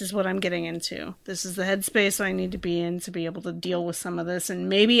 this is what I'm getting into. This is the headspace I need to be in to be able to deal with some of this. And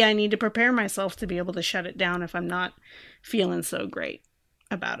maybe I need to prepare myself to be able to shut it down if I'm not feeling so great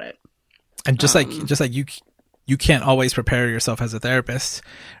about it. And just like you can't always prepare yourself as a therapist,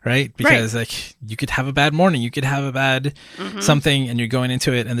 right? Because like you could have a bad morning, you could have a bad something, and you're going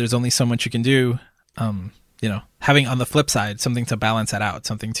into it and there's only so much you can do. Having on the flip side, something to balance that out,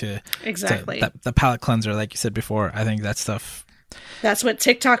 something to exactly the palate cleanser, like you said before. I think that stuff That's what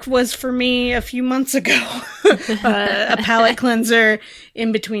TikTok was for me a few months ago. A palate cleanser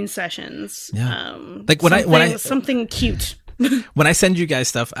in between sessions. Yeah. Like when I something cute. When I send you guys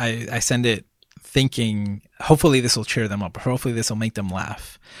stuff, I send it thinking, hopefully this will cheer them up, or hopefully this will make them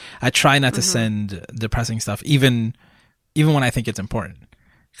laugh. I try not to send depressing stuff, even when I think it's important,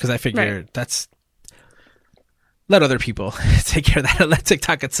 because I figure that's, let other people take care of that. Let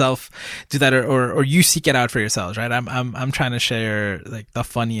TikTok itself do that, or you seek it out for yourselves, right? I'm trying to share like the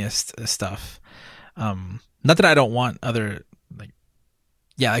funniest stuff. Not that I don't want other, like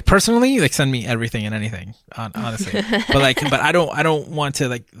personally, like send me everything and anything, honestly. but I don't want to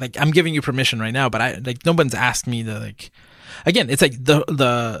like I'm giving you permission right now, but no one's asked me to like. Again, it's like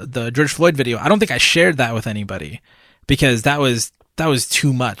the George Floyd video. I don't think I shared that with anybody because that was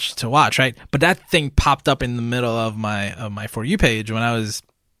too much to watch, right? But that thing popped up in the middle of my For You page when I was,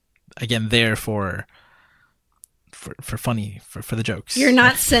 again, there for funny, for the jokes. You're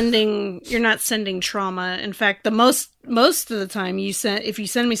not sending trauma. In fact, the most of the time if you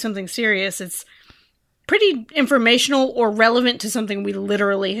send me something serious, it's pretty informational or relevant to something we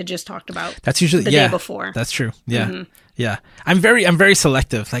literally had just talked about. That's usually the day before. That's true. Yeah. Yeah. I'm very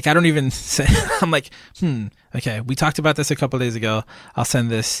selective. Like I don't even say, I'm like, okay, we talked about this a couple of days ago. I'll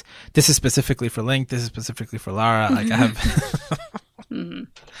send this. This is specifically for Link. This is specifically for Lara. Like I have,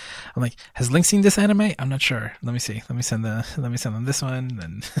 I'm like, has Link seen this anime? I'm not sure. Let me see. Let me send them this one.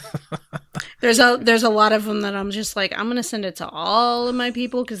 And there's a lot of them that I'm just like, I'm going to send it to all of my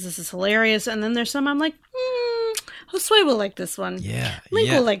people because this is hilarious. And then there's some I'm like, Josue will like this one. Yeah. Link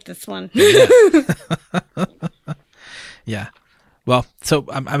will like this one. Yeah. Yeah. Well, so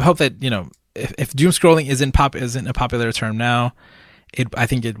I hope that, if doom scrolling isn't a popular term now, I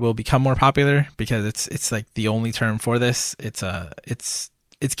think it will become more popular because it's like the only term for this.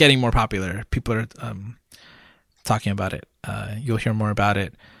 It's getting more popular. People are talking about it. You'll hear more about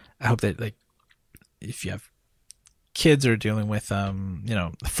it. I hope that like if you have kids or dealing with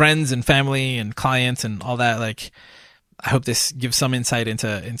friends and family and clients and all that, like I hope this gives some insight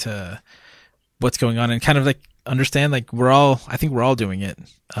into what's going on and kind of like understand like I think we're all doing it.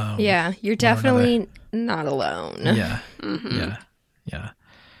 Yeah, you're definitely not alone. Yeah. Yeah.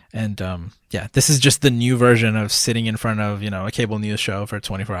 And this is just the new version of sitting in front of a cable news show for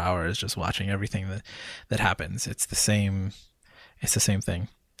 24 hours just watching everything that happens. It's the same thing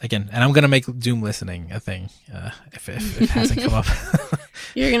again, and I'm gonna make doom listening a thing if it hasn't come up.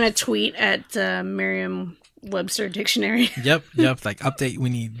 You're gonna tweet at Merriam-Webster dictionary. Yep like update, we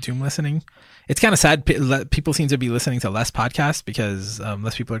need doom listening. It's kind of sad. People seem to be listening to less podcasts because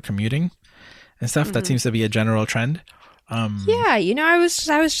less people are commuting and stuff. That seems to be a general trend. Yeah, I was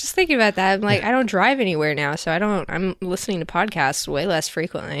just thinking about that. I'm like, I don't drive anywhere now, so I'm listening to podcasts way less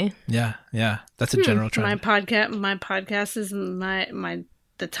frequently. Yeah, that's a general trend. My podcast is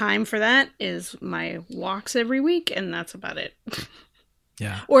the time for that is my walks every week, and that's about it.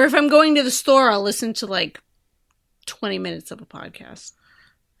 Yeah. Or if I'm going to the store, I'll listen to like 20 minutes of a podcast.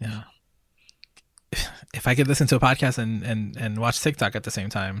 Yeah. If I could listen to a podcast and watch TikTok at the same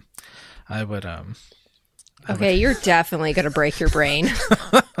time, I would. Okay, you're definitely going to break your brain.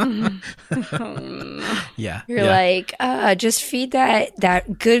 Yeah. You're like, just feed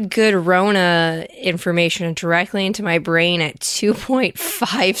that good Rona information directly into my brain at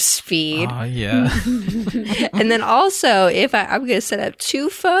 2.5 speed. Oh, yeah. And then also, if I'm going to set up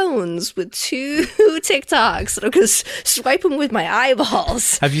 2 phones with 2 TikToks, and I'm going to swipe them with my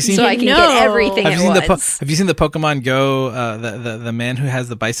eyeballs. Have you seen? So I can get everything at once. Have you seen the Pokemon Go? The man who has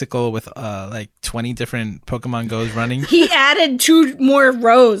the bicycle with like 20 different Pokemon Go's running. He added 2 more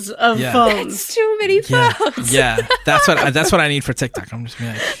rows of phones. That's too many phones. Yeah, that's what I need for TikTok. I'm just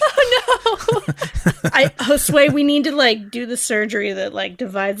being like, oh no. Josue, we need to like do the surgery that like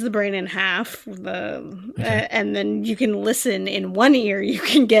divides the brain in half. And then you can listen in one ear. You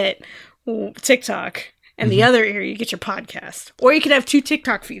can get TikTok, and the other ear you get your podcast, or you could have 2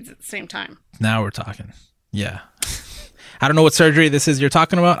 TikTok feeds at the same time. Now we're talking. Yeah. I don't know what surgery this is you're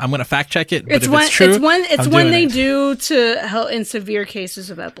talking about. I'm going to fact check it. But it's one they do to help in severe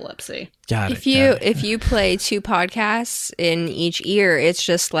cases of epilepsy. If you play 2 podcasts in each ear, it's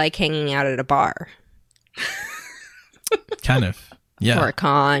just like hanging out at a bar. Kind of. Yeah. Or a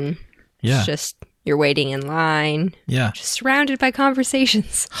con. Yeah. It's just you're waiting in line. Yeah. Just surrounded by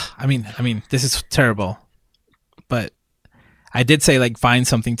conversations. I mean, this is terrible. But I did say like find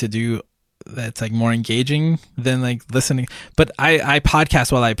something to do that's like more engaging than like listening. But I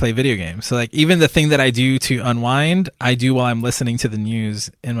podcast while I play video games. So like even the thing that I do to unwind, I do while I'm listening to the news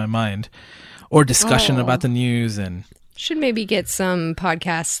in my mind or discussion about the news. And should maybe get some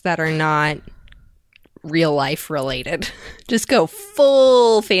podcasts that are not real life related. Just go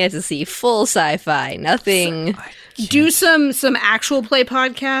full fantasy, full sci-fi, nothing. Do some actual play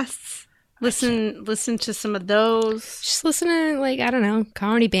podcasts. Listen to some of those. Just listen to, like, I don't know,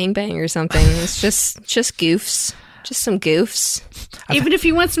 Comedy Bang Bang or something. It's just goofs. Just some goofs. Even if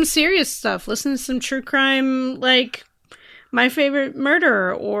you want some serious stuff, listen to some true crime, like My Favorite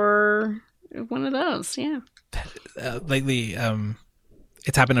Murder or one of those. Yeah. Lately,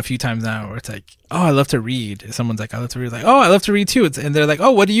 it's happened a few times now where it's like, oh, I love to read. Someone's like, I love to read. Like, oh, I love to read too. And they're like,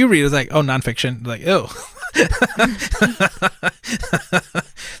 oh, what do you read? It's like, oh, nonfiction. Like, ew.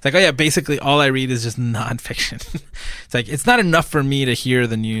 It's like, oh yeah, basically all I read is just nonfiction. It's like, it's not enough for me to hear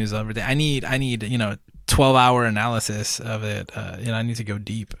the news every day. I need 12-hour analysis of it. I need to go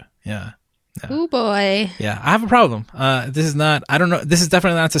deep. Yeah. Oh boy. Yeah, I have a problem. This is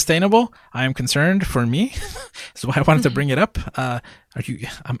definitely not sustainable. I am concerned for me. That's why I wanted to bring it up.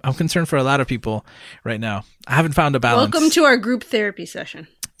 I'm concerned for a lot of people right now. I haven't found a balance. Welcome to our group therapy session.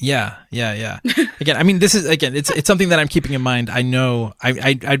 Yeah. Again, I mean, this is, it's something that I'm keeping in mind. I know,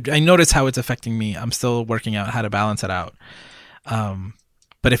 I notice how it's affecting me. I'm still working out how to balance it out.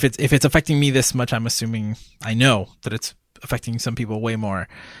 But if it's affecting me this much, I'm assuming, I know that it's affecting some people way more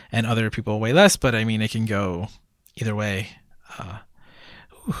and other people way less, but I mean, it can go either way.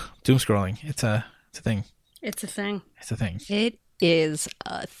 Doom scrolling. It's a thing. It's a thing. It is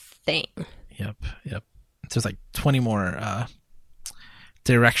a thing. Yep. There's like 20 more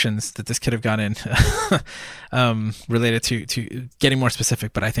directions that this could have gone in related to getting more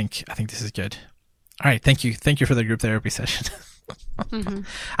specific, but I think this is good. All right. Thank you for the group therapy session. Mm-hmm.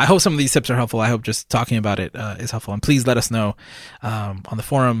 I hope some of these tips are helpful. I hope just talking about it is helpful. And please let us know on the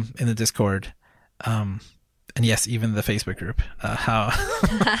forum, in the Discord, and yes, even the Facebook group. How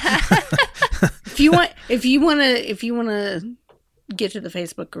if you want to get to the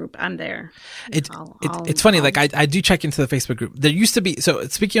Facebook group, I'm there. It's funny. Like I do check into the Facebook group. There used to be. So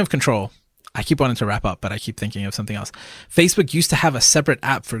speaking of control, I keep wanting to wrap up, but I keep thinking of something else. Facebook used to have a separate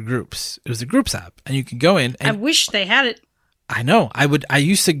app for groups. It was a groups app, and you could go in. And I wish they had it. I know. I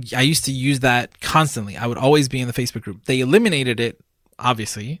used to use that constantly. I would always be in the Facebook group. They eliminated it,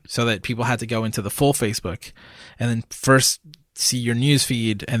 obviously, so that people had to go into the full Facebook and then first see your news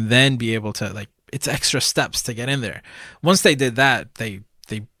feed and then be able to, like, it's extra steps to get in there. Once they did that, they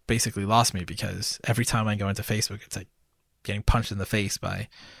basically lost me, because every time I go into Facebook, it's like getting punched in the face by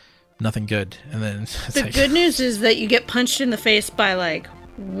nothing good. And then the good news is that you get punched in the face by like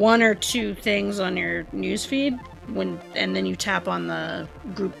one or two things on your news feed. And then you tap on the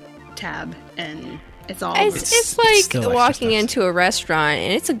group tab and it's all. It's like walking into a restaurant,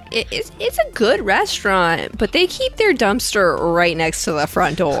 and it's a good restaurant, but they keep their dumpster right next to the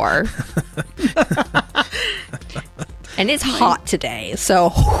front door, and it's hot today,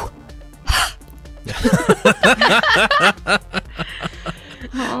 so.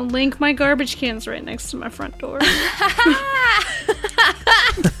 I'll link my garbage cans right next to my front door.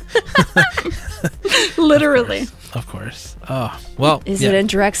 Literally. Of course. Oh, well. Is it in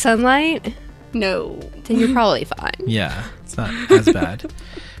direct sunlight? No. Then you're probably fine. Yeah, it's not as bad.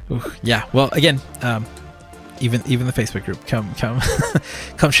 Ooh, yeah. Well, again, even the Facebook group, come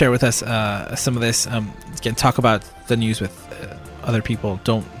share with us some of this. Again, talk about the news with other people.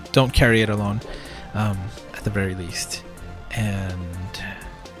 Don't carry it alone, at the very least. And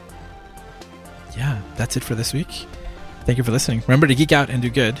yeah, that's it for this week. Thank you for listening. Remember to geek out and do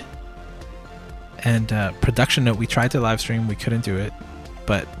good. And production note, we tried to live stream. We couldn't do it,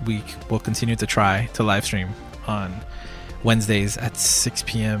 but we will continue to try to live stream on Wednesdays at 6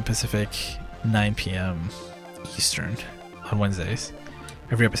 p.m. Pacific, 9 p.m. Eastern on Wednesdays.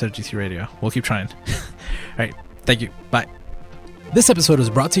 Every episode of GT Radio. We'll keep trying. All right. Thank you. Bye. This episode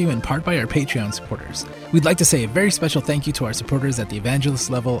was brought to you in part by our Patreon supporters. We'd like to say a very special thank you to our supporters at the evangelist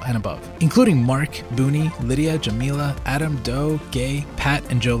level and above, including Mark, Booney, Lydia, Jamila, Adam, Doe, Gay, Pat,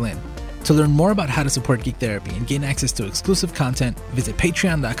 and Jolynn. To learn more about how to support Geek Therapy and gain access to exclusive content, visit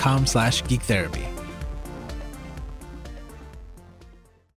patreon.com/geektherapy.